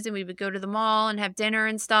Saturdays and we would go to the mall and have dinner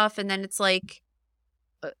and stuff. And then it's like,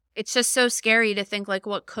 it's just so scary to think like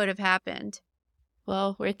what could have happened.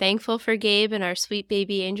 Well, we're thankful for Gabe and our sweet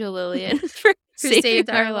baby angel Lillian for Who saved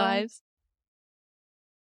our lives.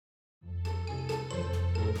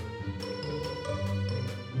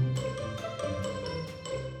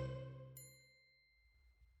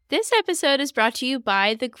 This episode is brought to you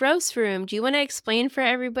by The Gross Room. Do you want to explain for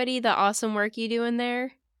everybody the awesome work you do in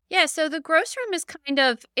there? Yeah, so The Gross Room is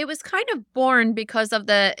it was kind of born because of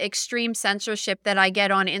the extreme censorship that I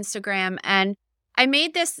get on Instagram. And I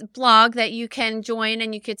made this blog that you can join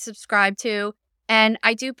and you could subscribe to. And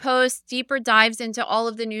I do post deeper dives into all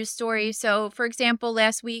of the news stories. So, for example,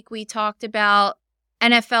 last week we talked about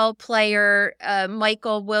NFL player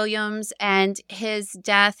Michael Williams and his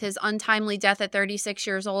untimely death at 36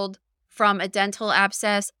 years old from a dental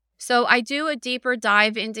abscess. So I do a deeper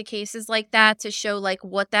dive into cases like that to show like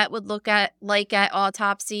what that would look at like at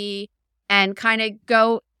autopsy, and kind of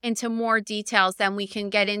go into more details than we can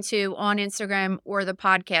get into on Instagram or the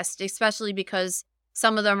podcast, especially because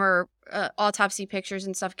some of them are autopsy pictures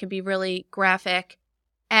and stuff can be really graphic.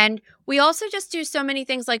 And we also just do so many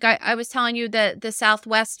things. Like I was telling you, the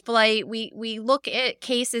Southwest flight, we look at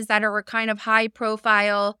cases that are kind of high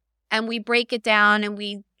profile and we break it down and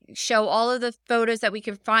we show all of the photos that we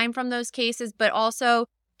can find from those cases, but also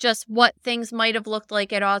just what things might have looked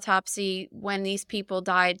like at autopsy when these people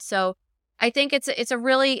died. So I think it's a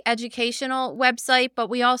really educational website, but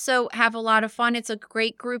we also have a lot of fun. It's a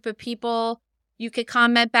great group of people. You could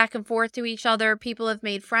comment back and forth to each other. People have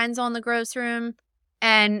made friends on the Gross Room,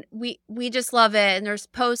 and we just love it. And there's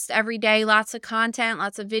posts every day, lots of content,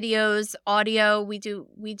 lots of videos, audio. We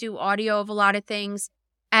do audio of a lot of things.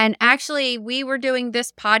 And actually, we were doing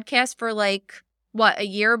this podcast for like, a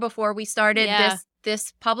year before we started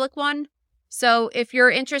this public one. So if you're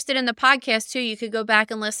interested in the podcast too, you could go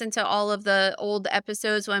back and listen to all of the old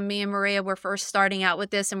episodes when me and Maria were first starting out with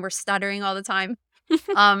this and we're stuttering all the time.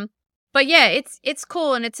 But yeah, it's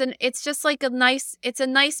cool, and it's just like a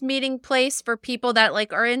nice meeting place for people that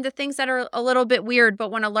like are into things that are a little bit weird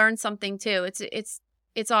but want to learn something too.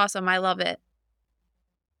 It's awesome. I love it.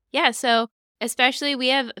 Yeah, so especially we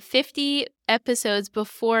have 50 episodes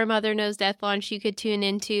before Mother Knows Death launch you could tune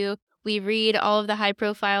into. We read all of the high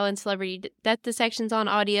profile and celebrity death dissections on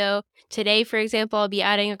audio. Today, for example, I'll be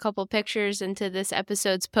adding a couple pictures into this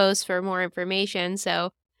episode's post for more information.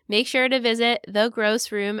 So make sure to visit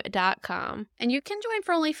thegrossroom.com. And you can join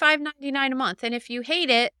for only $5.99 a month. And if you hate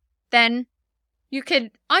it, then you could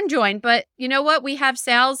unjoin. But you know what? We have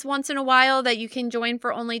sales once in a while that you can join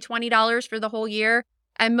for only $20 for the whole year.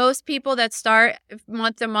 And most people that start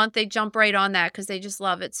month to month, they jump right on that because they just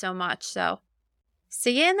love it so much. So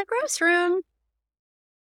see you in the Gross Room.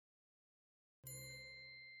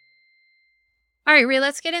 All right, Rhea,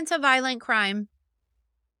 let's get into violent crime.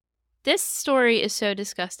 This story is so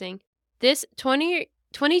disgusting. This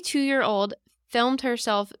 22-year-old filmed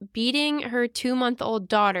herself beating her 2-month-old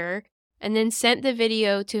daughter and then sent the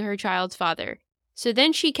video to her child's father. So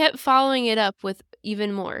then she kept following it up with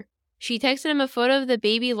even more. She texted him a photo of the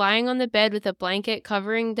baby lying on the bed with a blanket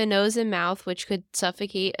covering the nose and mouth, which could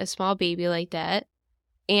suffocate a small baby like that.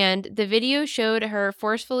 And the video showed her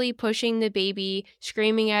forcefully pushing the baby,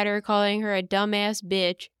 screaming at her, calling her a dumbass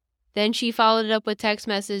bitch. Then she followed it up with text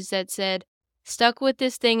message that said, "Stuck with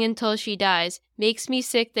this thing until she dies. Makes me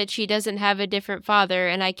sick that she doesn't have a different father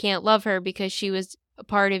and I can't love her because she was a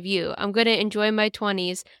part of you. I'm going to enjoy my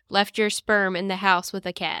 20s. Left your sperm in the house with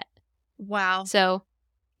a cat." Wow. So,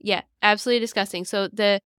 yeah, absolutely disgusting. So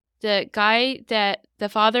the guy that the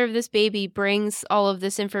father of this baby brings all of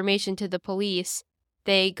this information to the police.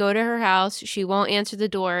 They go to her house. She won't answer the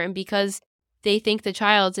door. And because they think the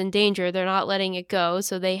child's in danger, they're not letting it go.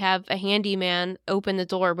 So they have a handyman open the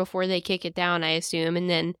door before they kick it down, I assume. And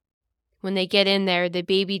then when they get in there, the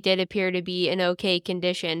baby did appear to be in okay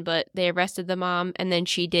condition, but they arrested the mom. And then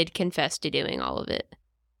she did confess to doing all of it.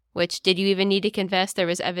 Which, did you even need to confess? There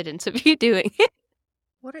was evidence of you doing it.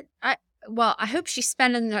 Well, I hope she's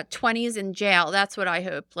spending the 20s in jail. That's what I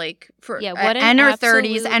hope. Like, for Yeah, what an and her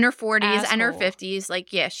 30s, absolute and her 40s, and her asshole. 50s.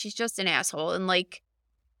 Like, yeah, she's just an asshole. And like,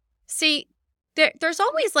 see, there's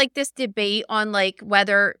always like this debate on like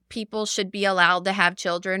whether people should be allowed to have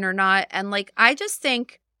children or not. And like, I just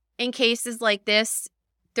think in cases like this,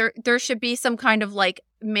 there should be some kind of like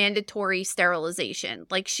mandatory sterilization.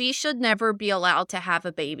 Like, she should never be allowed to have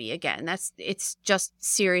a baby again. It's just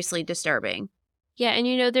seriously disturbing. Yeah,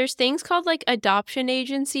 and there's things called like adoption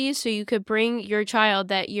agencies, so you could bring your child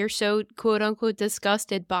that you're so quote unquote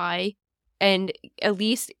disgusted by and at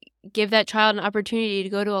least give that child an opportunity to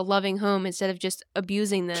go to a loving home instead of just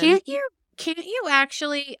abusing them. Can't you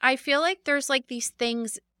actually, I feel like there's like these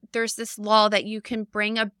things, there's this law that you can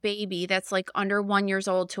bring a baby that's like under 1 year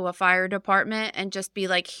old to a fire department and just be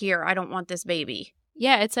like, here, I don't want this baby.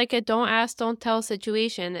 Yeah, it's like a don't ask, don't tell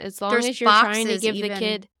situation. As long There's as you're trying to boxes give the even,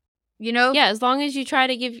 kid, Yeah, as long as you try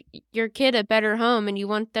to give your kid a better home and you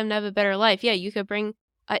want them to have a better life, yeah, you could bring,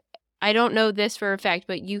 I don't know this for a fact,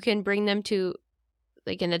 but you can bring them to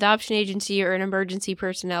like an adoption agency or an emergency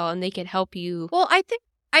personnel and they can help you. Well,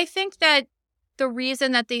 I think that the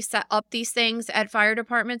reason that they set up these things at fire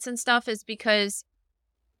departments and stuff is because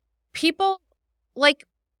people, like,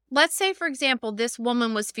 let's say, for example, this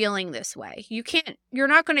woman was feeling this way. You're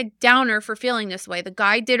not going to down her for feeling this way. The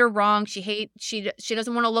guy did her wrong. She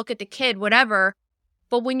doesn't want to look at the kid, whatever.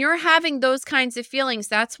 But when you're having those kinds of feelings,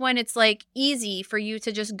 that's when it's like easy for you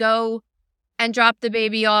to just go and drop the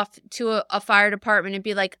baby off to a fire department and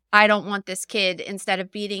be like, I don't want this kid, instead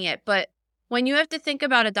of beating it. But when you have to think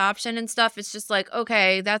about adoption and stuff, it's just like,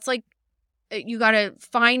 okay, that's like, you got to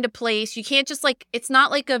find a place. You can't just like, it's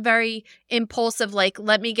not like a very impulsive, like,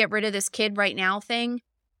 let me get rid of this kid right now thing.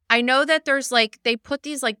 I know that there's like, they put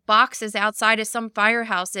these like boxes outside of some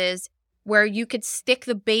firehouses where you could stick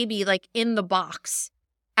the baby like in the box.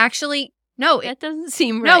 Actually, no, That doesn't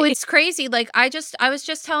seem right. no, it's crazy. Like, I was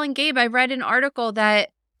just telling Gabe, I read an article that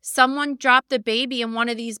someone dropped a baby in one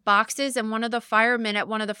of these boxes and one of the firemen at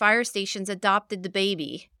one of the fire stations adopted the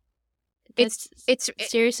baby. It's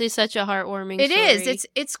seriously such a heartwarming It story. is.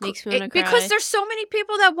 It's Makes me wanna because cry. there's so many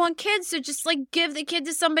people that want kids to just like give the kid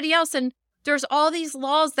to somebody else, and there's all these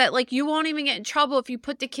laws that like you won't even get in trouble if you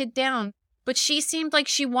put the kid down. But she seemed like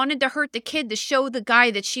she wanted to hurt the kid to show the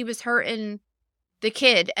guy that she was hurting the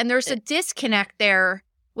kid, and there's a disconnect there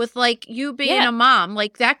with like you being a mom.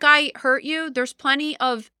 Like, that guy hurt you. There's plenty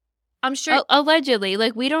of, I'm sure. Allegedly,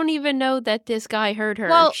 like, we don't even know that this guy hurt her.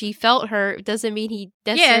 Well, she felt hurt. Doesn't mean he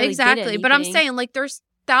necessarily exactly. did But I'm anything. saying, like, there's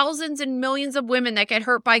thousands and millions of women that get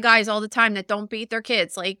hurt by guys all the time that don't beat their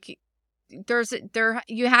kids. Like,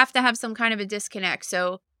 you have to have some kind of a disconnect.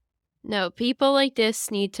 So, No, people like this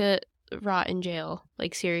need to rot in jail.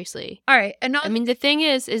 Like, seriously. all right. I mean, the thing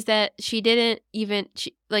is that she didn't even,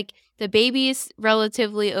 like, the baby's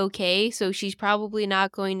relatively okay, so she's probably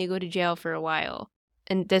not going to go to jail for a while.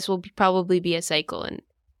 And this will probably be a cycle in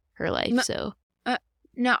her life, so.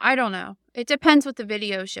 No, I don't know. It depends what the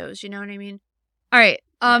video shows, you know what I mean? All right.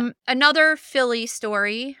 Another Philly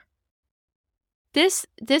story. This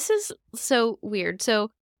is so weird. So,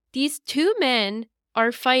 these two men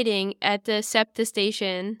are fighting at the SEPTA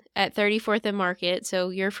station at 34th and Market. So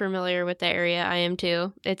you're familiar with the area. I am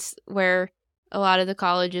too. It's where a lot of the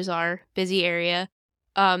colleges are, busy area.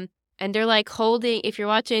 And they're like holding, if you're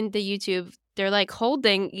watching the YouTube, they're like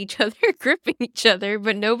holding each other, gripping each other,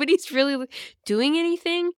 but nobody's really doing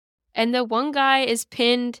anything. And the one guy is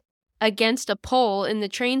pinned against a pole in the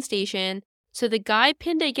train station. So the guy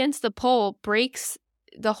pinned against the pole breaks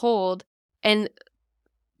the hold and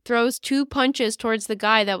throws two punches towards the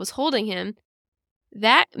guy that was holding him.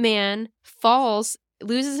 That man falls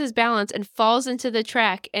loses his balance and falls into the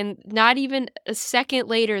track, and not even a second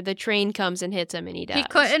later the train comes and hits him and he dies. He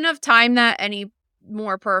couldn't have timed that any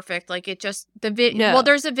more perfect. Like, it just No. well,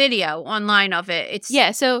 there's a video online of it.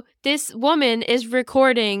 It's so this woman is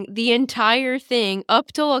recording the entire thing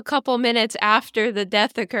up till a couple minutes after the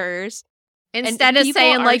death occurs. Instead of people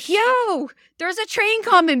saying are like, yo, there's a train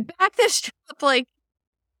coming, back this up. Like,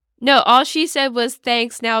 No, all she said was,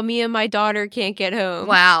 thanks, now me and my daughter can't get home.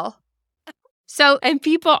 wow. So And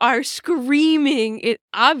people are screaming it,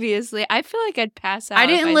 obviously. I feel like I'd pass out I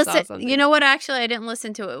didn't if I saw listen. something. You know what? Actually, I didn't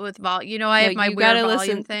listen to it with volume. You know, I No, have my you weird gotta volume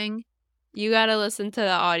listen. thing. You gotta listen to the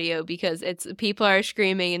audio because people are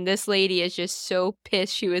screaming, and this lady is just so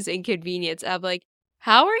pissed she was inconvenienced. I'm like,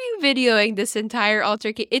 how are you videoing this entire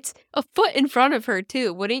altercation? It's a foot in front of her,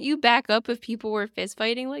 too. Wouldn't you back up if people were fist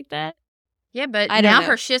fighting like that? Yeah, but I don't now know.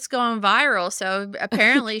 her shit's going viral. So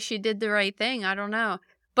apparently she did the right thing. I don't know.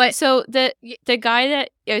 But So the guy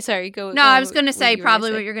that sorry, go. no, I was going to what say you were gonna probably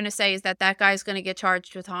say. what you're going to say is that guy's going to get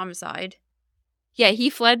charged with homicide. Yeah, he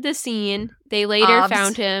fled the scene. They later Obs.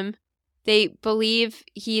 found him. They believe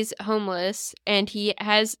he's homeless, and he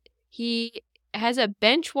has a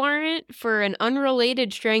bench warrant for an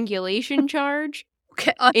unrelated strangulation charge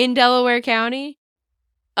Okay. in Delaware County.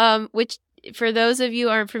 Which, for those of you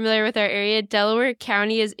who aren't familiar with our area, Delaware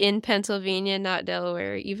County is in Pennsylvania, not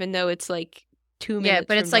Delaware, even though it's like 2 minutes. Yeah,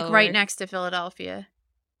 but it's from like right Delaware. next to Philadelphia.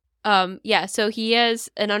 Yeah, so he has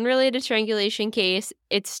an unrelated strangulation case.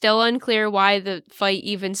 It's still unclear why the fight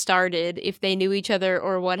even started, if they knew each other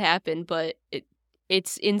or what happened, but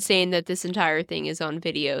it's insane that this entire thing is on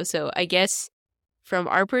video. So I guess from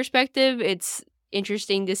our perspective, it's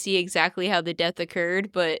interesting to see exactly how the death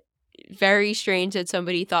occurred, but very strange that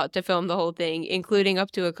somebody thought to film the whole thing, including up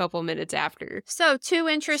to a couple minutes after. So 2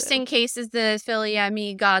 interesting cases the Philly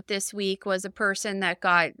ME got this week was a person that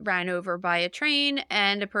got ran over by a train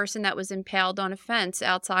and a person that was impaled on a fence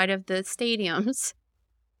outside of the stadiums.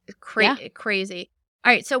 Crazy.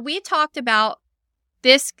 All right, so we talked about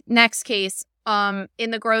this next case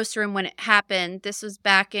in the gross room when it happened. This was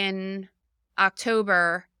back in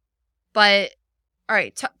October. But all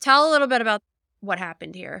right, tell a little bit about what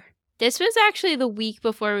happened here. This was actually the week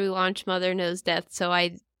before we launched Mother Knows Death, so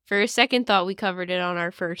I, for a second, thought we covered it on our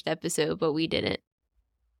first episode, but we didn't.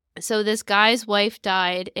 So this guy's wife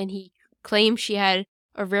died, and he claimed she had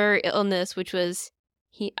a rare illness, which was,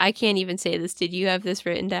 I can't even say this. Did you have this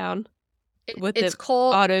written down? What It's the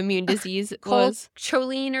cold autoimmune disease was?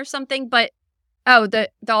 choline or something, but the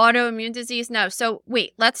autoimmune disease? No. So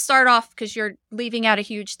wait, let's start off because you're leaving out a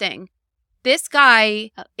huge thing. This guy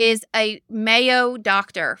is a Mayo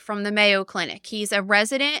doctor from the Mayo Clinic. He's a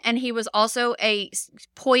resident, and he was also a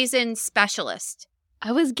poison specialist.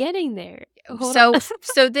 I was getting there. So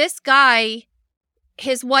this guy,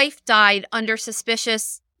 his wife died under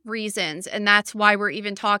suspicious reasons, and that's why we're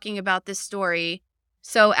even talking about this story.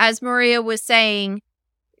 So as Maria was saying,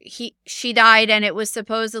 she died, and it was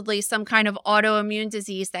supposedly some kind of autoimmune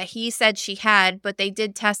disease that he said she had, but they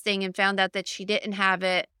did testing and found out that she didn't have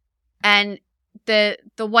it. And the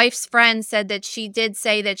wife's friend said that she did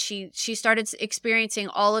say that she started experiencing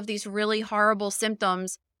all of these really horrible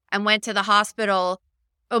symptoms and went to the hospital,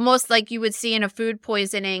 almost like you would see in a food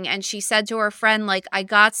poisoning. And she said to her friend, like, I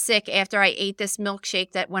got sick after I ate this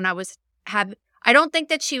milkshake that when I don't think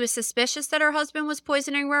that she was suspicious that her husband was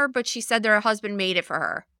poisoning her, but she said that her husband made it for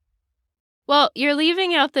her. Well, you're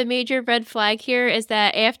leaving out the major red flag here is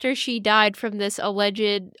that after she died from this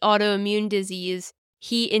alleged autoimmune disease,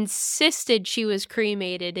 he insisted she was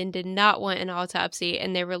cremated and did not want an autopsy.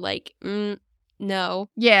 And they were like, no.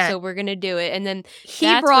 Yeah. So we're going to do it. And then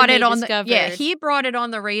He brought it on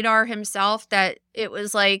the radar himself that it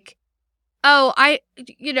was like, oh,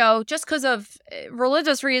 just because of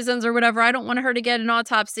religious reasons or whatever, I don't want her to get an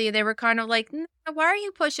autopsy. They were kind of like, no, why are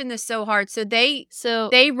you pushing this so hard? So they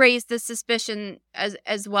raised the suspicion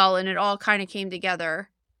as well. And it all kind of came together.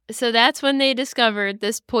 So that's when they discovered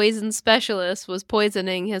this poison specialist was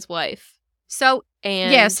poisoning his wife. So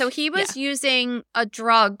he was using a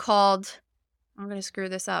drug called, I'm going to screw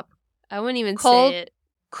this up. I wouldn't even say it.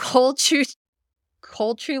 Coltrane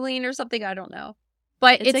or something. I don't know.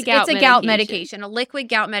 But it's a gout medication, a liquid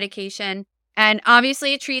gout medication. And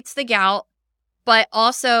obviously it treats the gout. But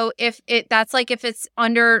also if it's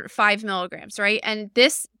under 5 milligrams, right? And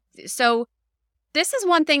this is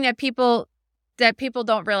one thing that people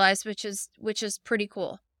don't realize, which is pretty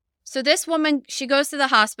cool. So this woman, she goes to the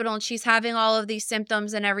hospital and she's having all of these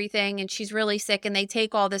symptoms and everything, and she's really sick, and they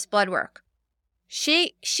take all this blood work.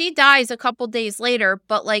 She dies a couple days later,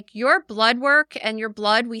 but like your blood work and your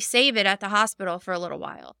blood, we save it at the hospital for a little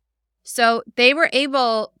while. So they were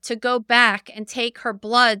able to go back and take her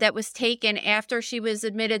blood that was taken after she was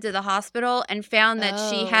admitted to the hospital and found that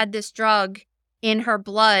she Oh. had this drug in her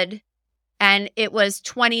blood, and it was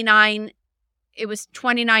 29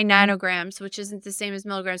 nanograms, which isn't the same as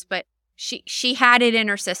milligrams, but she had it in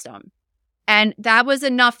her system. And that was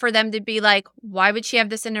enough for them to be like, why would she have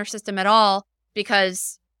this in her system at all?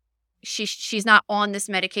 Because she's not on this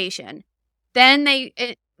medication. Then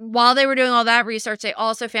while they were doing all that research, they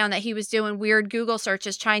also found that he was doing weird Google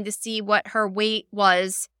searches trying to see what her weight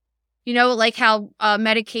was. You know, like how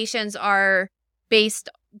medications are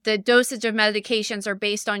the dosage of medications are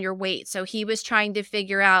based on your weight. So he was trying to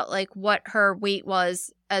figure out like what her weight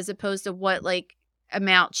was as opposed to what like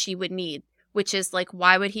amount she would need, which is like,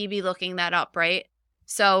 why would he be looking that up, right?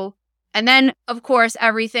 So, and then of course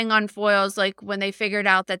everything unfoils like when they figured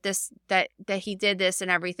out that that he did this and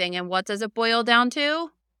everything. And what does it boil down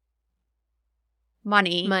to?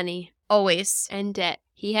 Money. Always. And debt.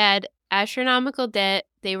 He had astronomical debt.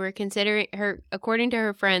 They were considering her, according to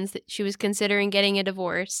her friends, that she was considering getting a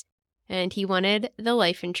divorce, and he wanted the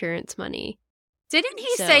life insurance money. Didn't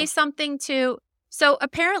he say something to? So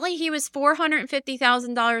apparently he was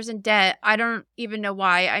 $450,000 in debt. I don't even know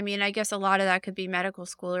why. I mean, I guess a lot of that could be medical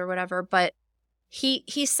school or whatever. But he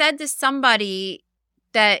said to somebody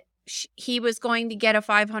that he was going to get a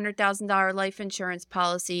 $500,000 life insurance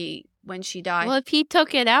policy when she died. Well, if he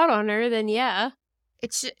took it out on her, then yeah.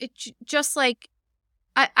 It's just like,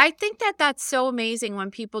 I think that that's so amazing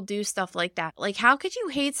when people do stuff like that. Like, how could you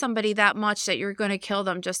hate somebody that much that you're going to kill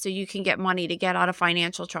them just so you can get money to get out of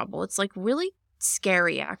financial trouble? It's like really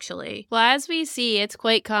scary, actually. Well, as we see, it's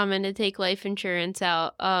quite common to take life insurance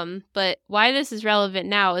out. But why this is relevant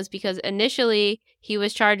now is because initially he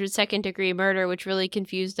was charged with second-degree murder, which really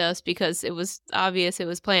confused us because it was obvious it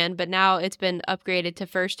was planned. But now it's been upgraded to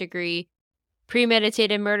first-degree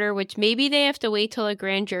premeditated murder, which maybe they have to wait till a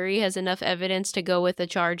grand jury has enough evidence to go with a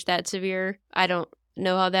charge that severe. I don't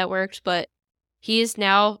know how that works, but he is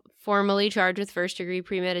now formally charged with first-degree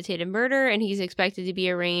premeditated murder, and he's expected to be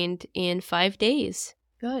arraigned in 5 days.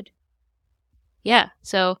 Good. Yeah,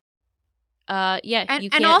 so, you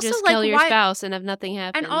can't also, just like, kill your why, spouse and have nothing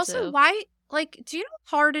happen. And also, so. why, like, do you know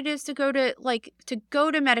how hard it is to go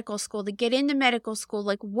to medical school, to get into medical school?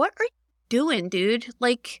 Like, what are you doing, dude?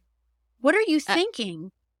 Like, what are you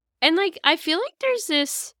thinking? And, like, I feel like there's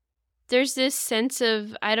this sense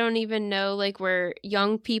of, I don't even know, like, where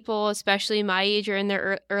young people, especially my age or in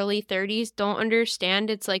their early 30s, don't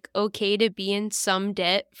understand it's, like, okay to be in some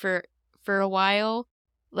debt for a while.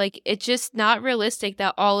 Like, it's just not realistic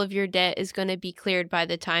that all of your debt is going to be cleared by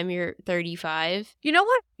the time you're 35. You know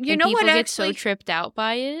what? People get so tripped out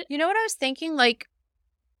by it. You know what I was thinking? Like,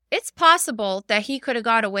 it's possible that he could have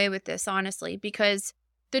got away with this, honestly, because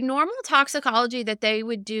the normal toxicology that they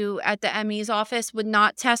would do at the ME's office would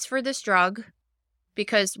not test for this drug,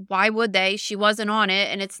 because why would they? She wasn't on it,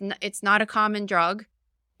 and it's not a common drug.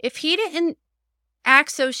 If he didn't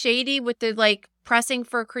act so shady with the, like, pressing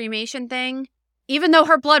for cremation thing, even though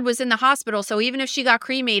her blood was in the hospital, so even if she got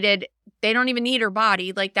cremated, they don't even need her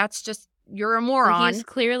body. Like, that's just, you're a moron. Well, he's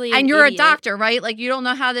clearly and you're idiot. A doctor, right? Like, you don't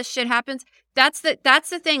know how this shit happens. That's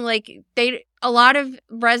the thing. Like, a lot of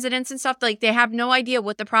residents and stuff, like, they have no idea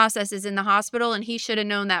what the process is in the hospital, and he should have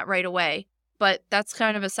known that right away. But that's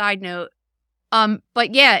kind of a side note.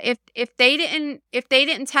 But yeah, if they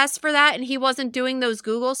didn't test for that and he wasn't doing those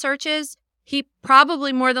Google searches, he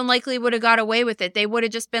probably more than likely would have got away with it. They would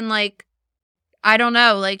have just been like, I don't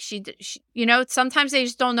know, like she, you know, sometimes they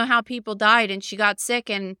just don't know how people died, and she got sick,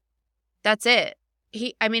 and that's it.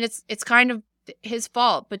 I mean, it's kind of his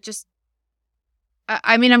fault, but just,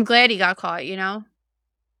 I mean, I'm glad he got caught, you know?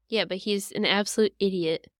 Yeah, but he's an absolute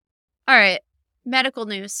idiot. All right. Medical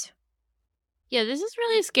news. Yeah, this is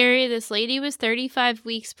really scary. This lady was 35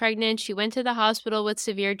 weeks pregnant. She went to the hospital with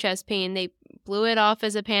severe chest pain. They blew it off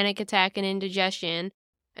as a panic attack and indigestion.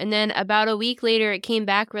 And then about a week later, it came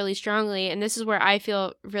back really strongly. And this is where I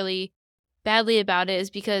feel really badly about it, is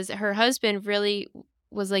because her husband really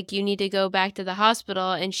was like, you need to go back to the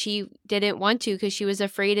hospital. And she didn't want to because she was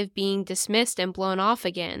afraid of being dismissed and blown off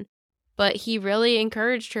again. But he really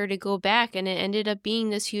encouraged her to go back, and it ended up being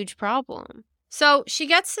this huge problem. So she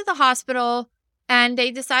gets to the hospital, and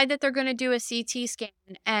they decide that they're going to do a CT scan.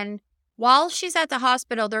 And while she's at the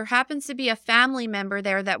hospital, there happens to be a family member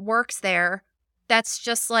there that works there that's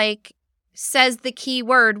just like, says the key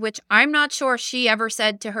word, which I'm not sure she ever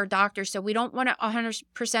said to her doctor. So we don't want to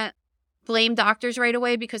 100% blame doctors right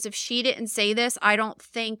away, because if she didn't say this, I don't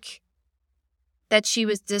think that she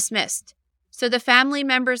was dismissed. So the family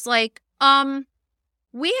member's like,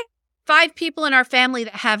 we 5 people in our family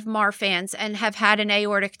that have Marfan's and have had an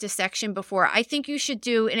aortic dissection before. I think you should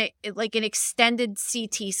do an extended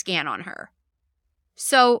CT scan on her.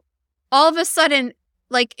 So all of a sudden,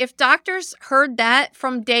 like if doctors heard that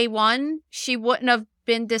from day one, she wouldn't have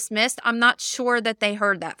been dismissed. I'm not sure that they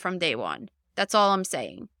heard that from day one. That's all I'm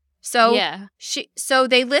saying. So Yeah. so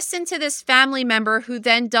they listen to this family member who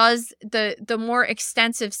then does the more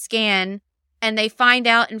extensive scan, and they find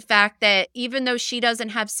out, in fact, that even though she doesn't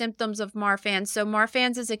have symptoms of Marfan's, so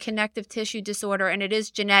Marfan's is a connective tissue disorder and it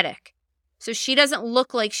is genetic. So she doesn't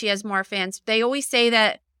look like she has Marfan's. They always say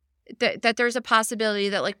that there's a possibility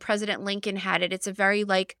that like President Lincoln had it. It's a very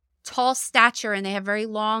like tall stature and they have very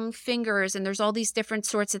long fingers, and there's all these different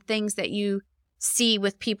sorts of things that you see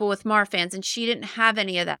with people with Marfan's, and she didn't have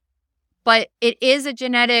any of that. But it is a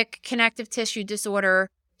genetic connective tissue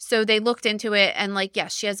disorder. So they looked into it and like,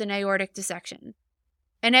 yes, she has an aortic dissection.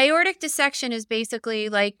 An aortic dissection is basically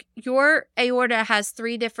like your aorta has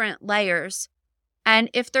 3 different layers. And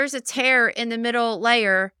if there's a tear in the middle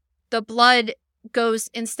layer, the blood goes,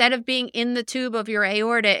 instead of being in the tube of your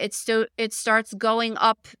aorta, it starts going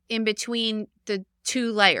up in between the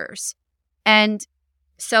 2 layers. And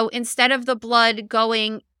so instead of the blood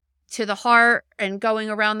going to the heart and going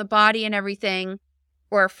around the body and everything,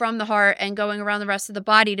 or from the heart and going around the rest of the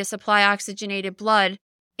body to supply oxygenated blood,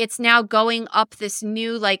 it's now going up this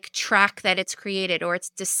new like track that it's created, or it's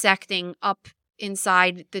dissecting up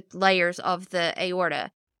inside the layers of the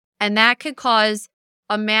aorta. And that could cause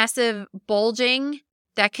a massive bulging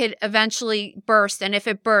that could eventually burst. And if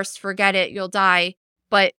it bursts, forget it, you'll die.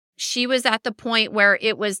 But she was at the point where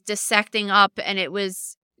it was dissecting up, and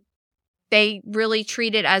they really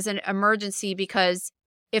treat it as an emergency, because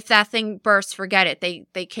if that thing bursts, forget it.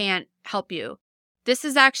 They can't help you. This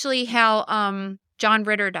is actually how John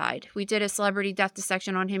Ritter died. We did a celebrity death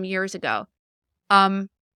dissection on him years ago.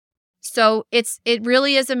 So it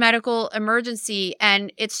really is a medical emergency,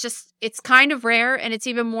 and it's kind of rare, and it's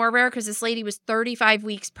even more rare because this lady was 35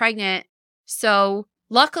 weeks pregnant. So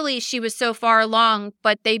luckily she was so far along,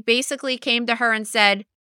 but they basically came to her and said,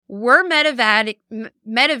 we're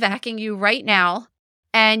medevacing you right now,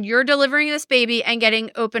 and you're delivering this baby and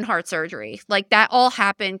getting open heart surgery. Like that all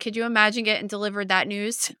happened. Could you imagine getting delivered that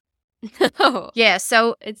news? No. Yeah,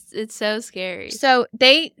 so it's so scary. So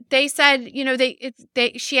they said, you know,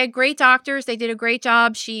 she had great doctors. They did a great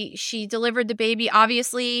job. She delivered the baby.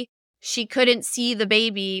 Obviously, she couldn't see the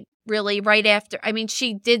baby really right after. I mean,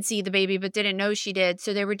 she did see the baby, but didn't know she did.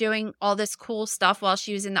 So they were doing all this cool stuff while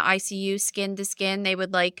she was in the ICU, skin to skin. They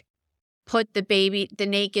would like put the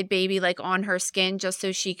naked baby like on her skin just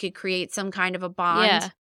so she could create some kind of a bond. Yeah.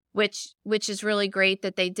 Which is really great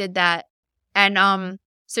that they did that. And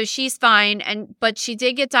so she's fine, but she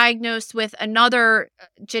did get diagnosed with another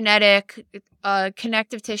genetic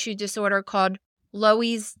connective tissue disorder called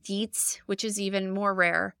Loeys-Dietz, which is even more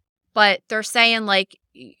rare. But they're saying like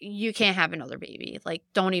you can't have another baby. Like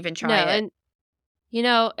don't even try it. And you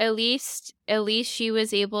know, at least she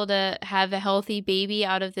was able to have a healthy baby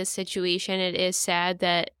out of this situation. It is sad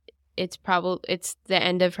that it's the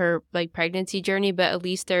end of her like pregnancy journey, but at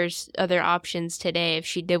least there's other options today if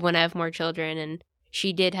she did want to have more children, and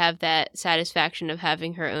she did have that satisfaction of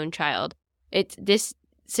having her own child. This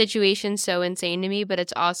situation's so insane to me, but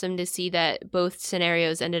it's awesome to see that both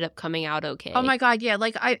scenarios ended up coming out okay. Oh my God, yeah.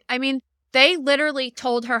 Like I mean, they literally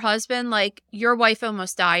told her husband, like, your wife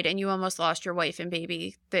almost died and you almost lost your wife and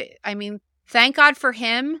baby. I mean, thank God for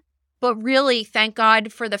him, but really thank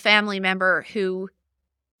God for the family member who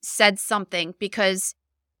said something, because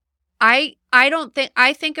I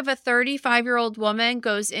think if a 35-year-old woman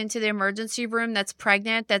goes into the emergency room that's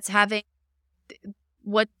pregnant, that's having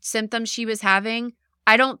what symptoms she was having,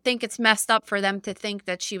 I don't think it's messed up for them to think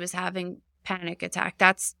that she was having panic attack.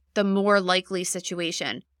 That's the more likely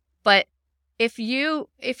situation. But if you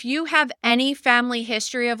have any family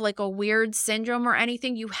history of like a weird syndrome or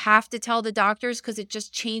anything, you have to tell the doctors, because it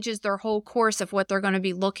just changes their whole course of what they're going to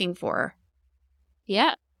be looking for.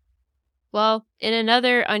 Yeah. Well, in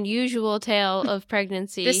another unusual tale of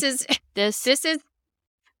pregnancy, this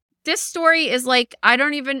story is like, I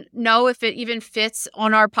don't even know if it even fits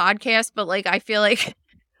on our podcast, but like I feel like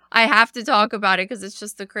I have to talk about it because it's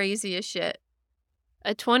just the craziest shit.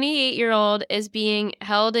 A 28-year-old is being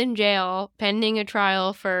held in jail pending a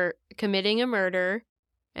trial for committing a murder,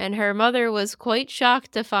 and her mother was quite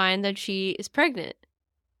shocked to find that she is pregnant.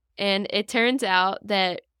 And it turns out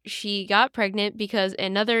that she got pregnant because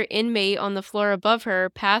another inmate on the floor above her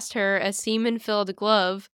passed her a semen-filled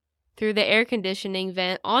glove through the air conditioning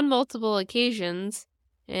vent on multiple occasions,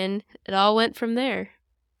 and it all went from there.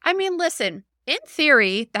 I mean, listen, in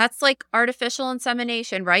theory, that's like artificial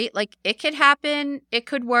insemination, right? Like it could happen, it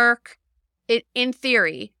could work. It in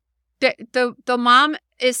theory. The mom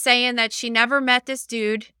is saying that she never met this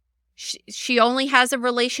dude. She only has a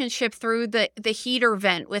relationship through the heater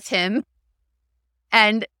vent with him.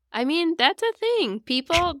 And I mean, that's a thing.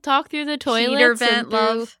 People talk through the toilets heater vent and through,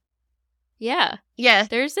 love. Yeah. Yeah.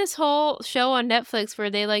 There's this whole show on Netflix where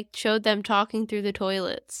they like showed them talking through the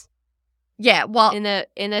toilets. Yeah, well,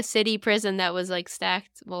 in a city prison that was like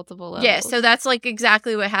stacked multiple levels. yeah, so that's like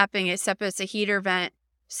exactly what happened, except it's a heater vent.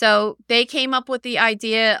 So they came up with the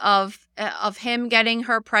idea of him getting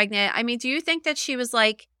her pregnant. I mean, do you think that she was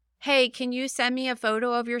like, "Hey, can you send me a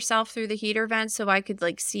photo of yourself through the heater vent so I could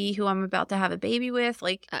like see who I'm about to have a baby with?"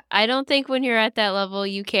 Like, I don't think when you're at that level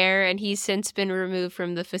you care, and he's since been removed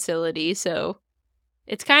from the facility, so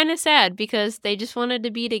it's kind of sad because they just wanted to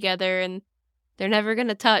be together and they're never going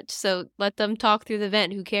to touch, so let them talk through the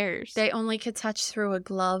vent. Who cares? they only could touch through a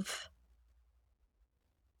glove.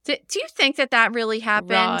 Do you think that really happened?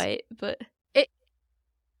 Right, but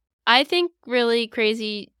I think really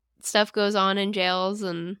crazy stuff goes on in jails,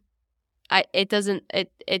 and it doesn't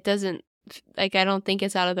like, I don't think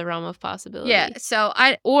it's out of the realm of possibility. Yeah, so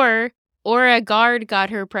or a guard got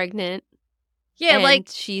her pregnant. Yeah, and like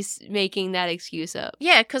she's making that excuse up.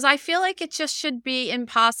 Yeah, because I feel like it just should be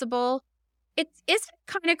impossible. It's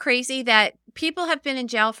kind of crazy that people have been in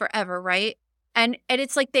jail forever, right? And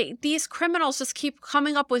it's like these criminals just keep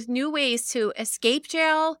coming up with new ways to escape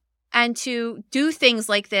jail and to do things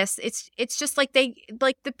like this. It's just like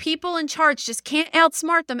the people in charge just can't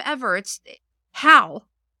outsmart them ever. It's how?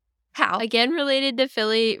 Again, related to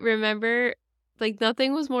Philly, remember, like,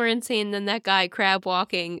 nothing was more insane than that guy crab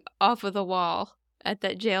walking off of the wall at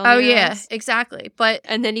that jail. Oh yeah, exactly.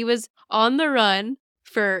 And then he was on the run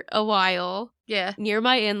for a while. Yeah, near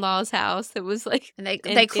my in-laws' house. It was like, and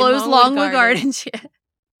they closed Longwood Gardens. Yeah,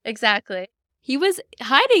 exactly. He was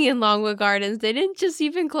hiding in Longwood Gardens. They didn't just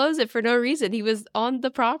even close it for no reason. He was on the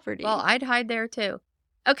property. Well, I'd hide there too.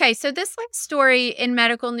 Okay, so this last story in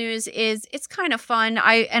medical news it's kind of fun.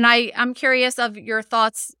 I'm curious of your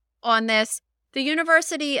thoughts on this. The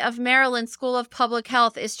University of Maryland School of Public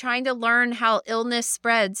Health is trying to learn how illness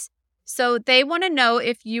spreads. So they want to know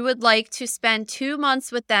if you would like to spend 2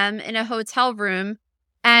 months with them in a hotel room,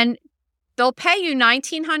 and they'll pay you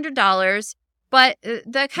 $1,900. But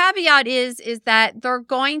the caveat is that they're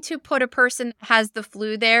going to put a person that has the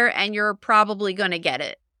flu there, and you're probably going to get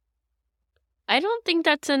it. I don't think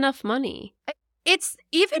that's enough money. It's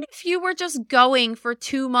even if you were just going for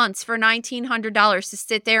 2 months for $1,900 to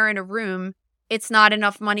sit there in a room, it's not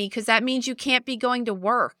enough money because that means you can't be going to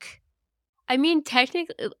work. I mean,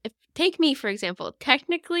 technically, take me for example.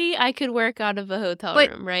 Technically, I could work out of a hotel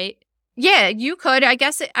room, right? Yeah, you could. I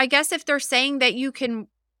guess if they're saying that you could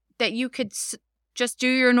just do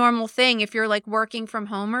your normal thing if you're like working from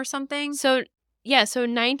home or something. So yeah, so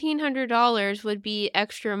 $1,900 would be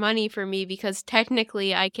extra money for me because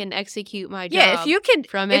technically I can execute my job. Yeah, if you could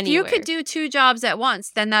anywhere. do 2 jobs at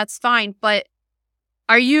once, then that's fine. But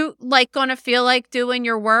are you like gonna feel like doing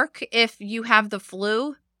your work if you have the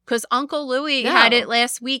flu? Because Uncle Louie had it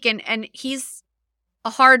last week, and he's a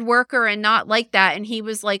hard worker and not like that. And he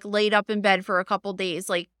was like laid up in bed for a couple days.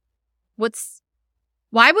 Like,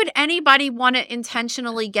 why would anybody want to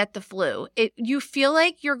intentionally get the flu? You feel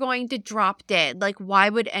like you're going to drop dead. Like, why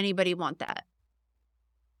would anybody want that?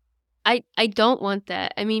 I don't want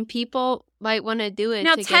that. I mean, people might want to do it.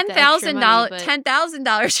 Now, to get the extra money, but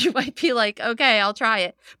 $10,000, you might be like, okay, I'll try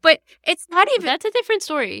it. But it's not even. That's a different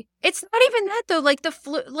story. It's not even that though. Like the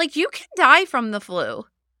flu, like you can die from the flu.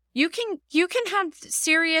 You can have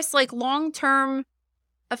serious like long-term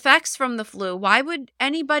effects from the flu. Why would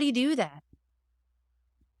anybody do that?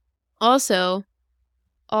 Also,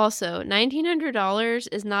 $1,900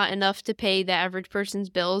 is not enough to pay the average person's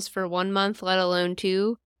bills for 1 month, let alone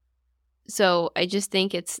 2. So I just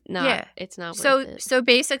think it's not. Yeah. It's not worth it. So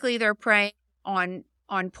basically, they're preying on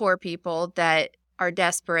poor people that are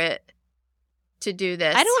desperate to do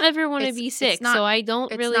this. I don't ever want to be sick, so I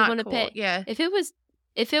don't really want to pay. Yeah. If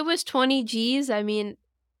it was 20 G's, I mean,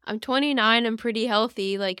 I'm 29. I'm pretty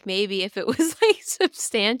healthy. Like maybe if it was like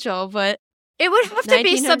substantial, but it would have to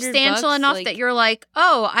be substantial enough like, that you're like,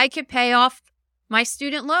 oh, I could pay off my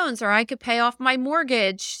student loans or I could pay off my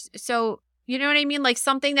mortgage. So. You know what I mean? Like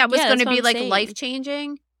something that was going to be like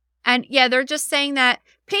life-changing. And yeah, they're just saying that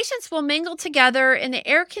patients will mingle together in the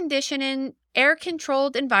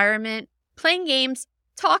air-controlled environment, playing games,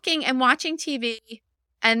 talking and watching TV,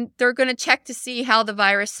 and they're going to check to see how the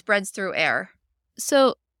virus spreads through air.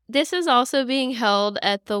 So This is also being held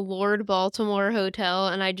at the Lord Baltimore Hotel,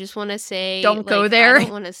 and I just want to say, Don't go like, there. I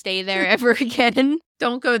don't want to stay there ever again.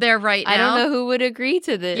 Don't go there right now. I don't know who would agree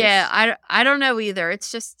to this. Yeah, I don't know either.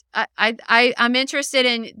 It's just I'm interested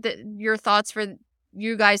in your thoughts, for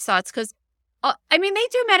you guys' thoughts, because I mean, they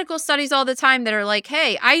do medical studies all the time that are like,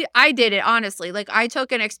 hey, I did it, honestly. Like, I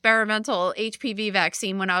took an experimental HPV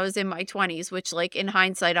vaccine when I was in my 20s, which, like, in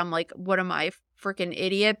hindsight, I'm like, what am I, freaking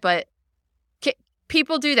idiot? But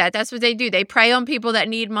people do that. That's what they do. They prey on people that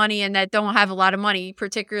need money and that don't have a lot of money,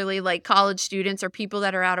 particularly like college students or people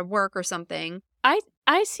that are out of work or something.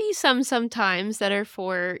 I see sometimes that are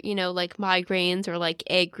for, you know, like migraines or like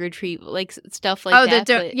egg retrieval, like stuff like that.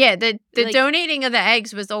 The like, donating of the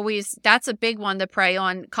eggs was always, that's a big one to prey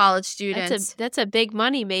on college students. That's a big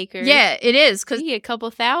money maker. Yeah, it is. You get a couple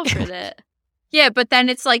thousand for that. Yeah, but then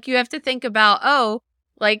it's like you have to think about,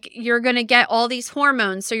 like, you're going to get all these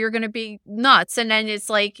hormones, so you're going to be nuts. And then it's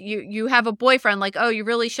like you have a boyfriend, like, oh, you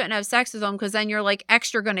really shouldn't have sex with him because then you're like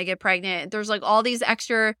extra going to get pregnant. There's like all these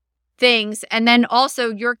extra things. And then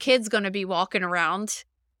also your kid's going to be walking around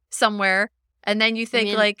somewhere. And then you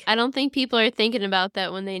think, I don't think people are thinking about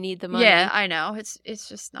that when they need the money. Yeah, I know. It's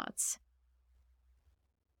just nuts.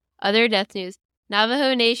 Other death news.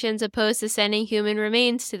 Navajo Nation's opposed to sending human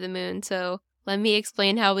remains to the moon. So let me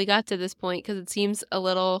explain how we got to this point, because it seems a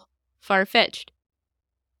little far-fetched.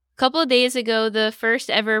 A couple of days ago, the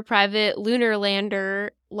first ever private lunar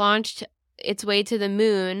lander launched its way to the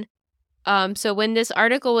moon. So when this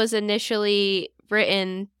article was initially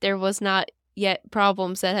written, there was not yet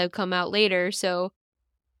problems that have come out later. So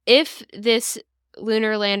if this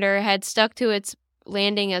lunar lander had stuck to its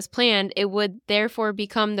landing as planned, it would therefore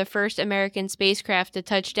become the first American spacecraft to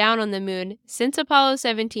touch down on the moon since Apollo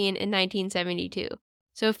 17 in 1972.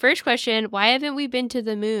 So first question, why haven't we been to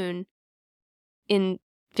the moon in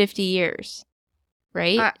 50 years?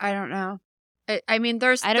 Right? I don't know. I mean,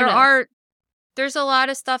 there's a lot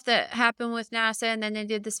of stuff that happened with NASA, and then they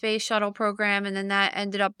did the space shuttle program, and then that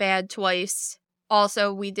ended up bad twice.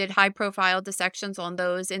 Also, we did high profile dissections on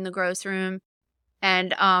those in the gross room.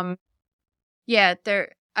 And yeah,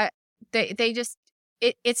 they just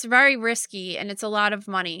it's very risky, and it's a lot of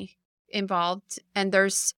money involved, and they're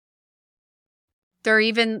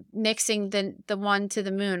even nixing the one to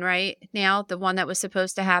the moon right now, the one that was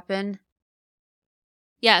supposed to happen.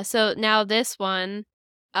 Yeah, so now this one,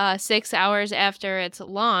 6 hours after its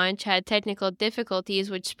launch, had technical difficulties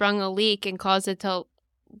which sprung a leak and caused it to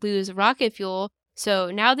lose rocket fuel.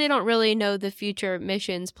 So now they don't really know the future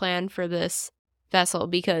missions plan for this vessel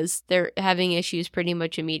because they're having issues pretty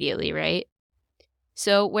much immediately, right?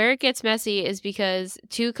 So where it gets messy is because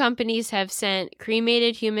two companies have sent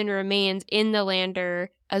cremated human remains in the lander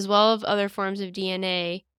as well as other forms of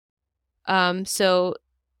DNA. So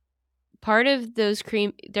part of those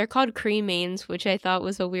they're called cremains, which I thought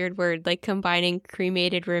was a weird word, like combining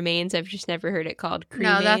cremated remains. I've just never heard it called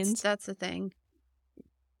cremains. No, that's the thing.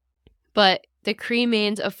 But the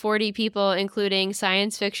cremains of 40 people, including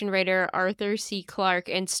science fiction writer Arthur C. Clarke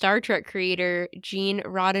and Star Trek creator Gene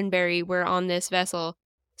Roddenberry, were on this vessel.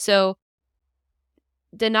 So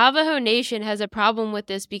the Navajo Nation has a problem with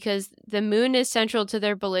this because the moon is central to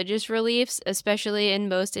their religious beliefs, especially in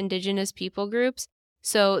most indigenous people groups.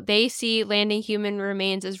 So they see landing human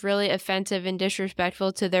remains as really offensive and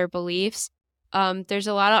disrespectful to their beliefs. There's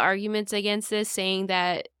a lot of arguments against this, saying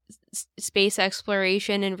that space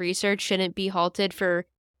exploration and research shouldn't be halted for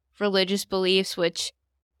religious beliefs, which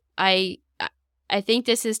I think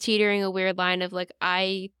this is teetering a weird line of, like,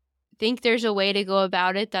 I think there's a way to go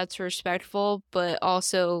about it that's respectful, but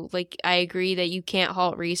also, like, I agree that you can't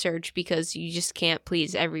halt research because you just can't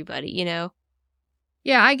please everybody, you know?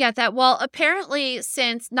 Yeah, I get that. Well, apparently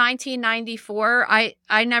since 1994,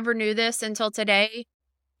 I never knew this until today,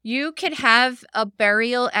 you could have a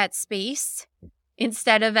burial at space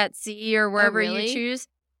instead of at sea or wherever you choose.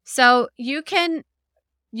 So you could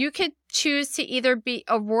choose to either be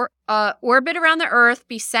orbit around the Earth,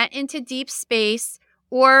 be sent into deep space,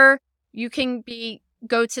 or you can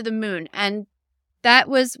go to the moon. And that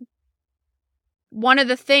was one of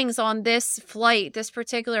the things on this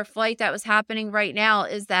particular flight that was happening right now,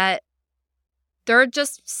 is that they're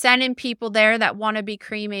just sending people there that want to be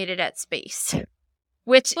cremated at space.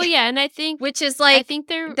 Which, well, yeah, and I think, which is like, I think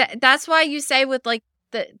they're that's why you say with like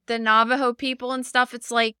the Navajo people and stuff, it's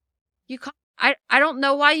like I don't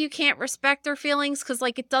know why you can't respect their feelings, because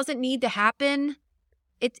like it doesn't need to happen.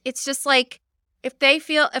 It's just like if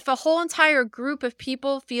a whole entire group of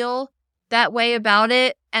people feel that way about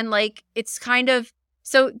it, and like it's kind of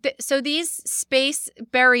so these space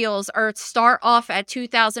burials start off at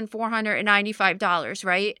 $2,495,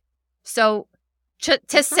 right? So to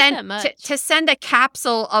That's not that send much. to send a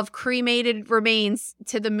capsule of cremated remains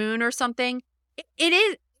to the moon or something. It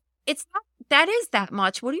is. It's not. That is that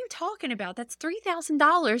much. What are you talking about? That's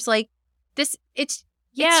 $3,000. Like this. It's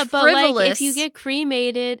Yeah, it's but frivolous. like if you get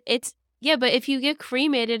cremated, but if you get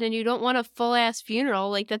cremated and you don't want a full ass funeral,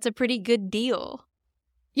 like that's a pretty good deal.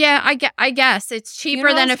 Yeah, I guess it's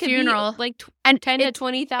cheaper than a Funerals could be, funeral. like And $10,000 to it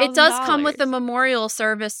 $20,000. does come with a memorial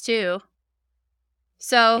service too.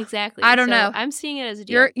 So Exactly. I don't So know. I'm seeing it as a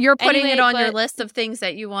deal. You're putting Anyway, it on your but list of things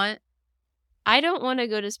that you want. I don't want to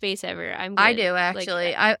go to space ever. I'm good. I do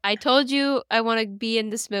actually. I told you I want to be in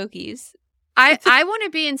the Smokies. I want to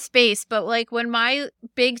be in space, but like when my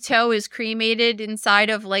big toe is cremated inside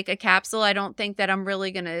of like a capsule, I don't think that I'm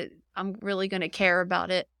really gonna care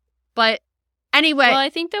about it. But anyway, Well, I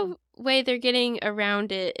think the way they're getting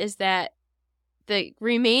around it is that the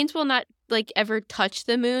remains will not like ever touch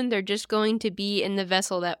the moon. They're just going to be in the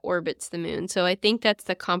vessel that orbits the moon. So I think that's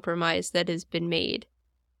the compromise that has been made.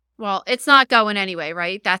 well, it's not going anyway,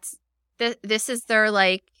 right? This is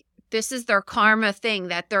their karma thing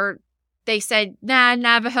that they said, nah,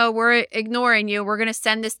 Navajo, we're ignoring you. We're gonna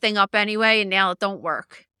send this thing up anyway, and now it don't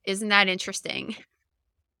work. Isn't that interesting?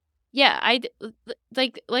 Yeah,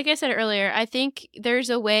 like I said earlier, I think there's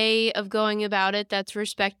a way of going about it that's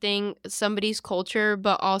respecting somebody's culture,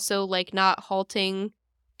 but also like not halting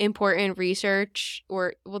important research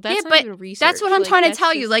or that's Yeah, not even research. That's what I'm like, trying to that's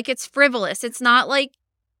tell you. just- Like it's frivolous. It's not like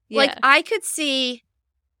yeah. I could see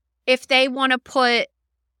if they want to put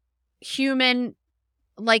human,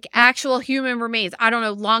 like actual human remains, I don't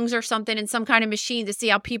know, lungs or something in some kind of machine to see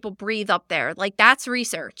how people breathe up there. Like that's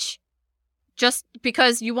research. Just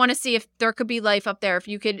because you want to see if there could be life up there, if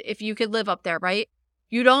you could live up there, right?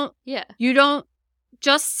 You don't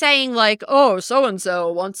just saying like, oh, so and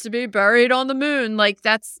so wants to be buried on the moon. Like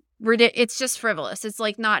that's ridiculous. It's just frivolous. It's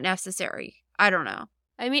like not necessary. I don't know.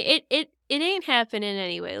 I mean, it ain't happening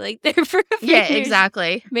anyway. Like they're for a few Yeah, years,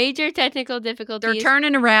 exactly. major technical difficulties. They're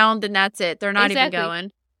turning around and that's it. They're not Exactly. even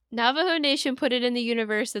going. Navajo Nation put it in the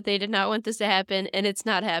universe that they did not want this to happen, and it's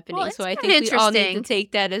not happening. Well, it's so I kinda think we all need to interesting.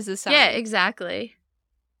 take that as a sign. Yeah, exactly.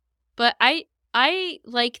 But I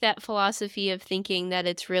like that philosophy of thinking that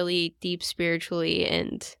it's really deep spiritually,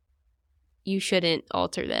 and you shouldn't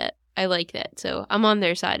alter that. I like that, so I'm on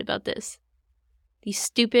their side about this. These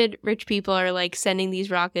stupid rich people are like sending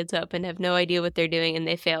these rockets up and have no idea what they're doing, and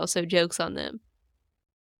they fail. So joke's on them.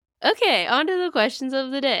 Okay, on to the questions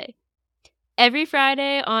of the day. Every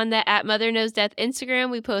Friday on the @MotherKnowsDeath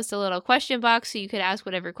Instagram, we post a little question box so you could ask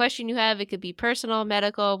whatever question you have. It could be personal,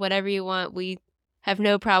 medical, whatever you want. We have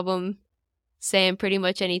no problem saying pretty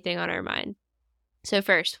much anything on our mind. So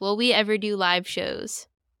first, will we ever do live shows?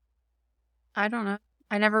 I don't know.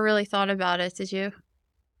 I never really thought about it. Did you?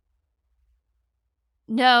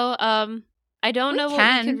 No, I don't We know what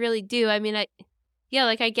can. we could really do. I mean,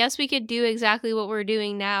 I guess we could do exactly what we're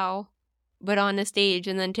doing now, but on a stage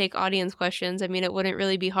and then take audience questions. I mean, it wouldn't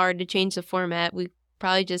really be hard to change the format. We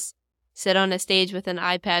probably just sit on a stage with an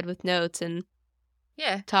iPad with notes and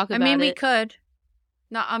talk about it. I mean, we could.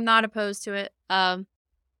 No, I'm not opposed to it.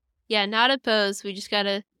 Yeah, not opposed. We just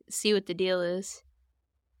gotta see what the deal is.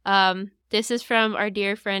 This is from our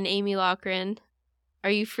dear friend Amy Lochran. Are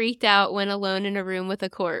you freaked out when alone in a room with a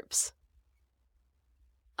corpse?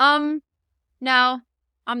 No,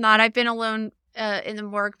 I'm not. I've been alone in the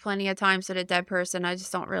morgue plenty of times with a dead person. I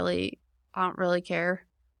just don't really care.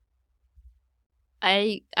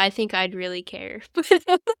 I think I'd really care.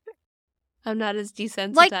 I'm not as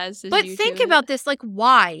desensitized as But you think to about it. this. Like,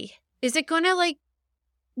 why? Is it gonna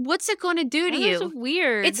what's it gonna do to That's you?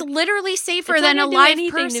 weird. It's literally safer It's not than a gonna do live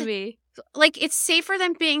anything person. to me. Like, it's safer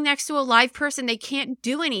than being next to a live person. They can't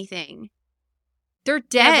do anything. They're Yeah,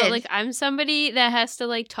 dead. but like I'm somebody that has to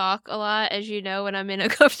like talk a lot, as you know, when I'm in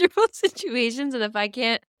uncomfortable situations, and if I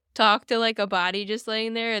can't talk to like a body just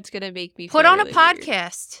laying there, it's gonna make me Put feel on a really weird.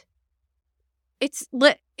 podcast. It's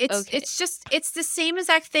lit. Okay. It's the same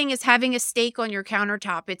exact thing as having a steak on your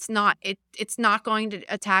countertop. It's not going to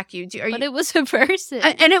attack you. But it was a person.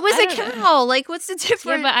 And it was I a don't know. cow. Like, what's the Yeah,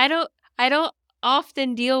 difference? but I don't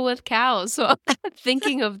often deal with cows, so I'm not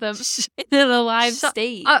thinking of them in an alive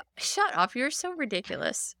state. Shut up. You're so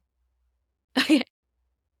ridiculous. Okay.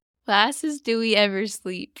 Last is, do we ever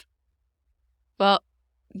sleep? Well,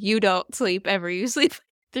 you don't sleep ever. You sleep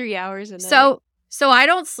 3 hours a night. So I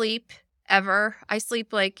don't sleep ever. I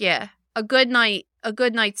sleep like, a good night. A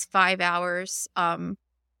good night's 5 hours.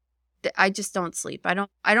 I just don't sleep. I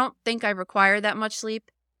don't think I require that much sleep.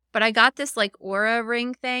 But I got this like Aura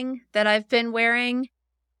ring thing that I've been wearing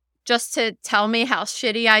just to tell me how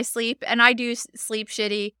shitty I sleep. And I do sleep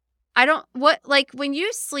shitty. When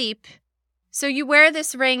you sleep, So you wear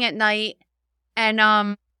this ring at night,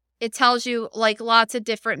 and it tells you like lots of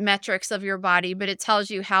different metrics of your body, but it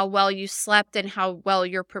tells you how well you slept and how well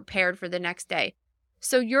you're prepared for the next day.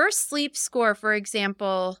 So your sleep score, for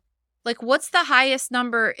example, like what's the highest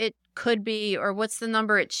number it could be, or what's the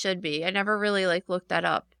number it should be? I never really like looked that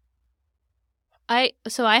up. I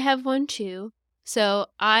have one too. So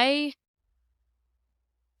I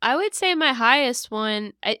would say my highest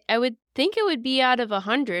one, I would think it would be out of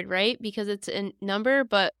 100, right? Because it's a number,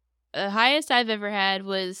 but the highest I've ever had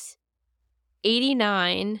was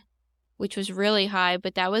 89, which was really high,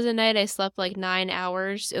 but that was a night I slept like 9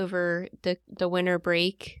 hours over the winter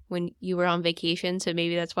break when you were on vacation, so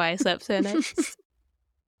maybe that's why I slept so nice.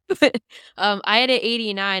 But I had an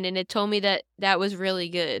 89 and it told me that that was really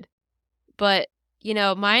good. But,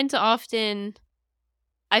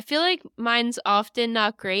 I feel like mine's often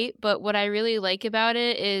not great, but what I really like about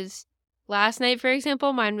it is last night, for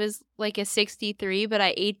example, mine was like a 63, but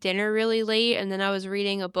I ate dinner really late and then I was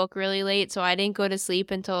reading a book really late, so I didn't go to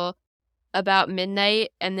sleep until about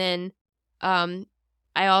midnight. And then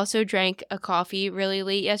I also drank a coffee really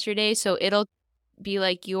late yesterday, so it'll be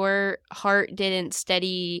like your heart didn't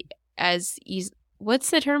steady as easy.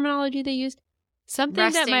 What's the terminology they used? Something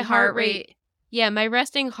that Resting my heart rate. Yeah, my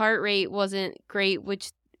resting heart rate wasn't great,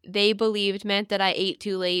 which they believed meant that I ate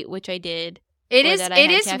too late, which I did. It or is that I it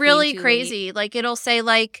had is caffeine really too late. crazy. Like it'll say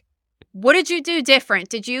like, what did you do different?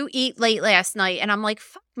 Did you eat late last night? And I'm like,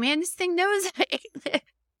 fuck, man, this thing knows I ate late.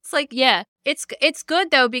 It's like, Yeah, it's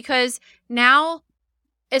good though, because now,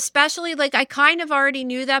 especially like I kind of already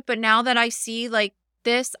knew that, but now that I see like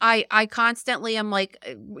this, I constantly am like,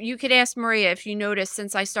 you could ask Maria if you notice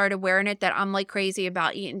since I started wearing it that I'm like crazy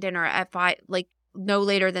about eating dinner at 5, like no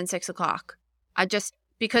later than 6 o'clock. I just,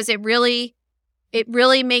 because it really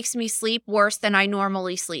makes me sleep worse than I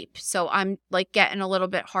normally sleep. So I'm like getting a little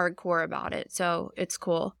bit hardcore about it. So it's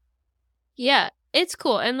cool. yeah, it's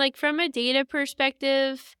cool. And like from a data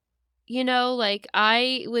perspective, like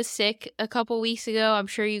I was sick a couple weeks ago. I'm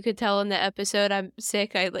sure you could tell in the episode I'm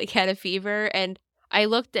sick. I like had a fever and I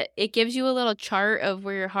looked at it, gives you a little chart of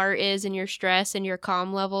where your heart is and your stress and your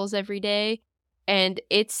calm levels every day. And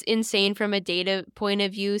it's insane from a data point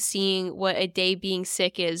of view, seeing what a day being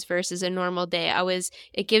sick is versus a normal day.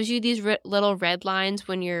 It gives you these little red lines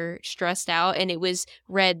when you're stressed out, and it was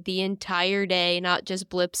red the entire day, not just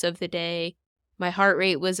blips of the day. My heart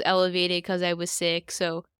rate was elevated because I was sick.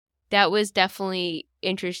 So that was definitely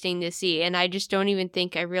interesting to see. And I just don't even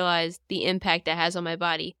think I realized the impact that has on my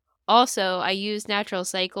body. Also, I use natural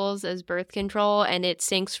cycles as birth control, and it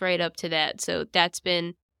syncs right up to that. So that's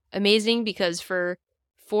been amazing because for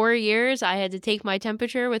 4 years I had to take my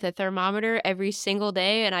temperature with a thermometer every single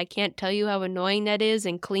day, and I can't tell you how annoying that is,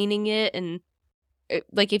 and cleaning it, and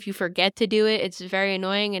like if you forget to do it, it's very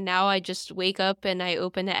annoying. And now I just wake up and I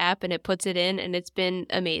open the app and it puts it in, and it's been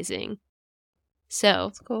amazing. So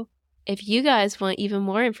That's cool. If you guys want even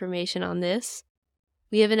more information on this,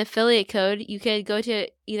 we have an affiliate code. You could go to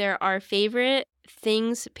either our favorite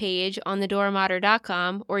things page on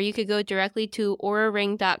thedoormatter.com, or you could go directly to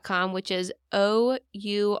auraring.com, which is OURA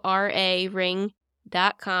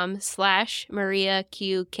ring.com/Maria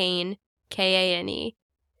Q Kane, Kane.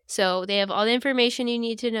 So they have all the information you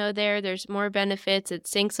need to know there. There's more benefits. It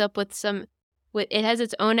syncs up with it has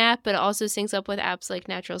its own app, but it also syncs up with apps like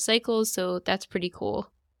Natural Cycles. So that's pretty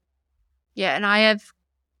cool. Yeah, and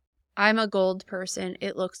I'm a gold person.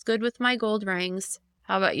 It looks good with my gold rings.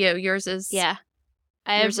 How about you? Yours is Yeah.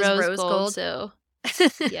 I have rose gold, so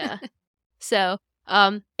yeah. So,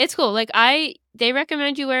 it's cool. Like they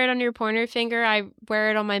recommend you wear it on your pointer finger. I wear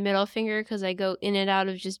it on my middle finger because I go in and out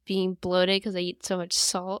of just being bloated because I eat so much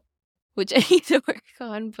salt, which I need to work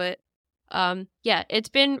on. But, yeah, it's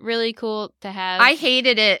been really cool to have. I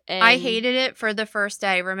hated it. I hated it for the first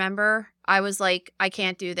day. Remember, I was like, I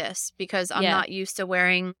can't do this because I'm not used to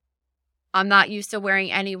wearing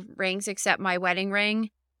any rings except my wedding ring.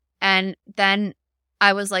 And then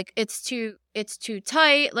I was like, it's too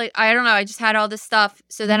tight. Like, I don't know. I just had all this stuff.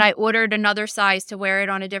 So then I ordered another size to wear it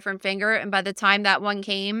on a different finger. And by the time that one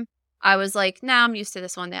came, I was like, nah, I'm used to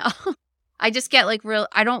this one now. I just get like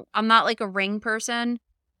I'm not like a ring person,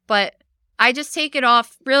 but I just take it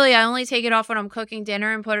off. Really, I only take it off when I'm cooking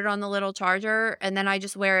dinner and put it on the little charger. And then I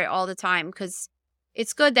just wear it all the time because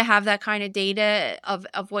it's good to have that kind of data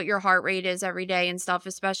of what your heart rate is every day and stuff,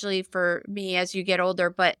 especially for me as you get older.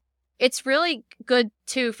 But it's really good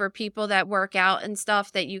too for people that work out and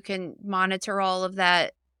stuff, that you can monitor all of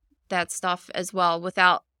that stuff as well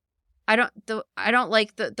without. I don't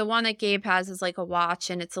like the one that Gabe has is like a watch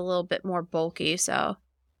and it's a little bit more bulky. So,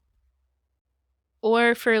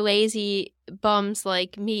 or for lazy bums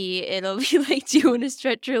like me, it'll be like, do you want to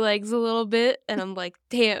stretch your legs a little bit? And I'm like,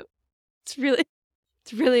 damn, it's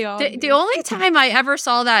really obvious. The only time I ever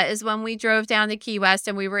saw that is when we drove down to Key West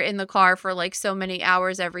and we were in the car for like so many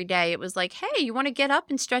hours every day. It was like, hey, you want to get up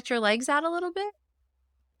and stretch your legs out a little bit?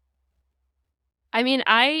 I mean,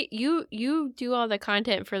 you do all the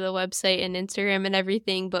content for the website and Instagram and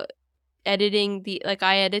everything, but editing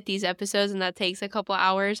I edit these episodes and that takes a couple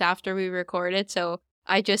hours after we record it. So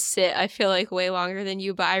I just sit, I feel like way longer than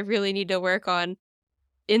you, but I really need to work on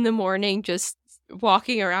in the morning just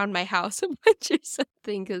walking around my house a bunch or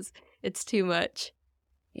something because it's too much.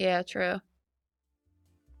 Yeah, true.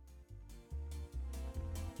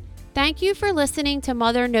 Thank you for listening to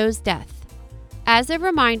Mother Knows Death. As a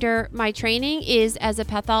reminder, my training is as a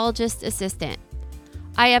pathologist assistant.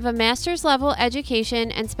 I have a master's level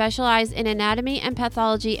education and specialize in anatomy and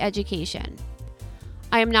pathology education.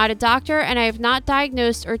 I am not a doctor and I have not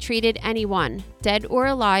diagnosed or treated anyone, dead or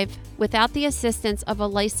alive, without the assistance of a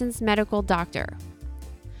licensed medical doctor.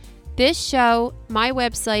 This show, my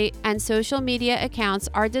website, and social media accounts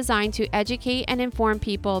are designed to educate and inform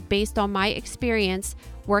people based on my experience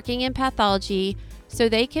working in pathology so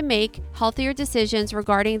they can make healthier decisions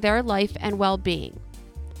regarding their life and well-being.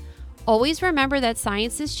 Always remember that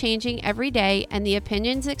science is changing every day and the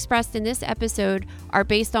opinions expressed in this episode are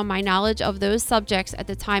based on my knowledge of those subjects at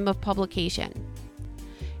the time of publication.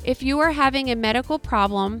 If you are having a medical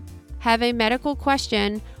problem, have a medical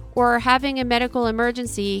question, or are having a medical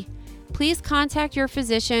emergency, please contact your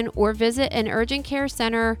physician or visit an urgent care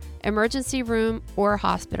center, emergency room, or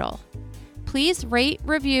hospital. Please rate,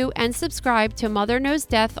 review, and subscribe to Mother Knows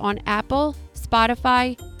Death on Apple,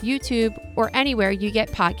 Spotify, YouTube, or anywhere you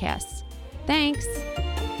get podcasts. Thanks.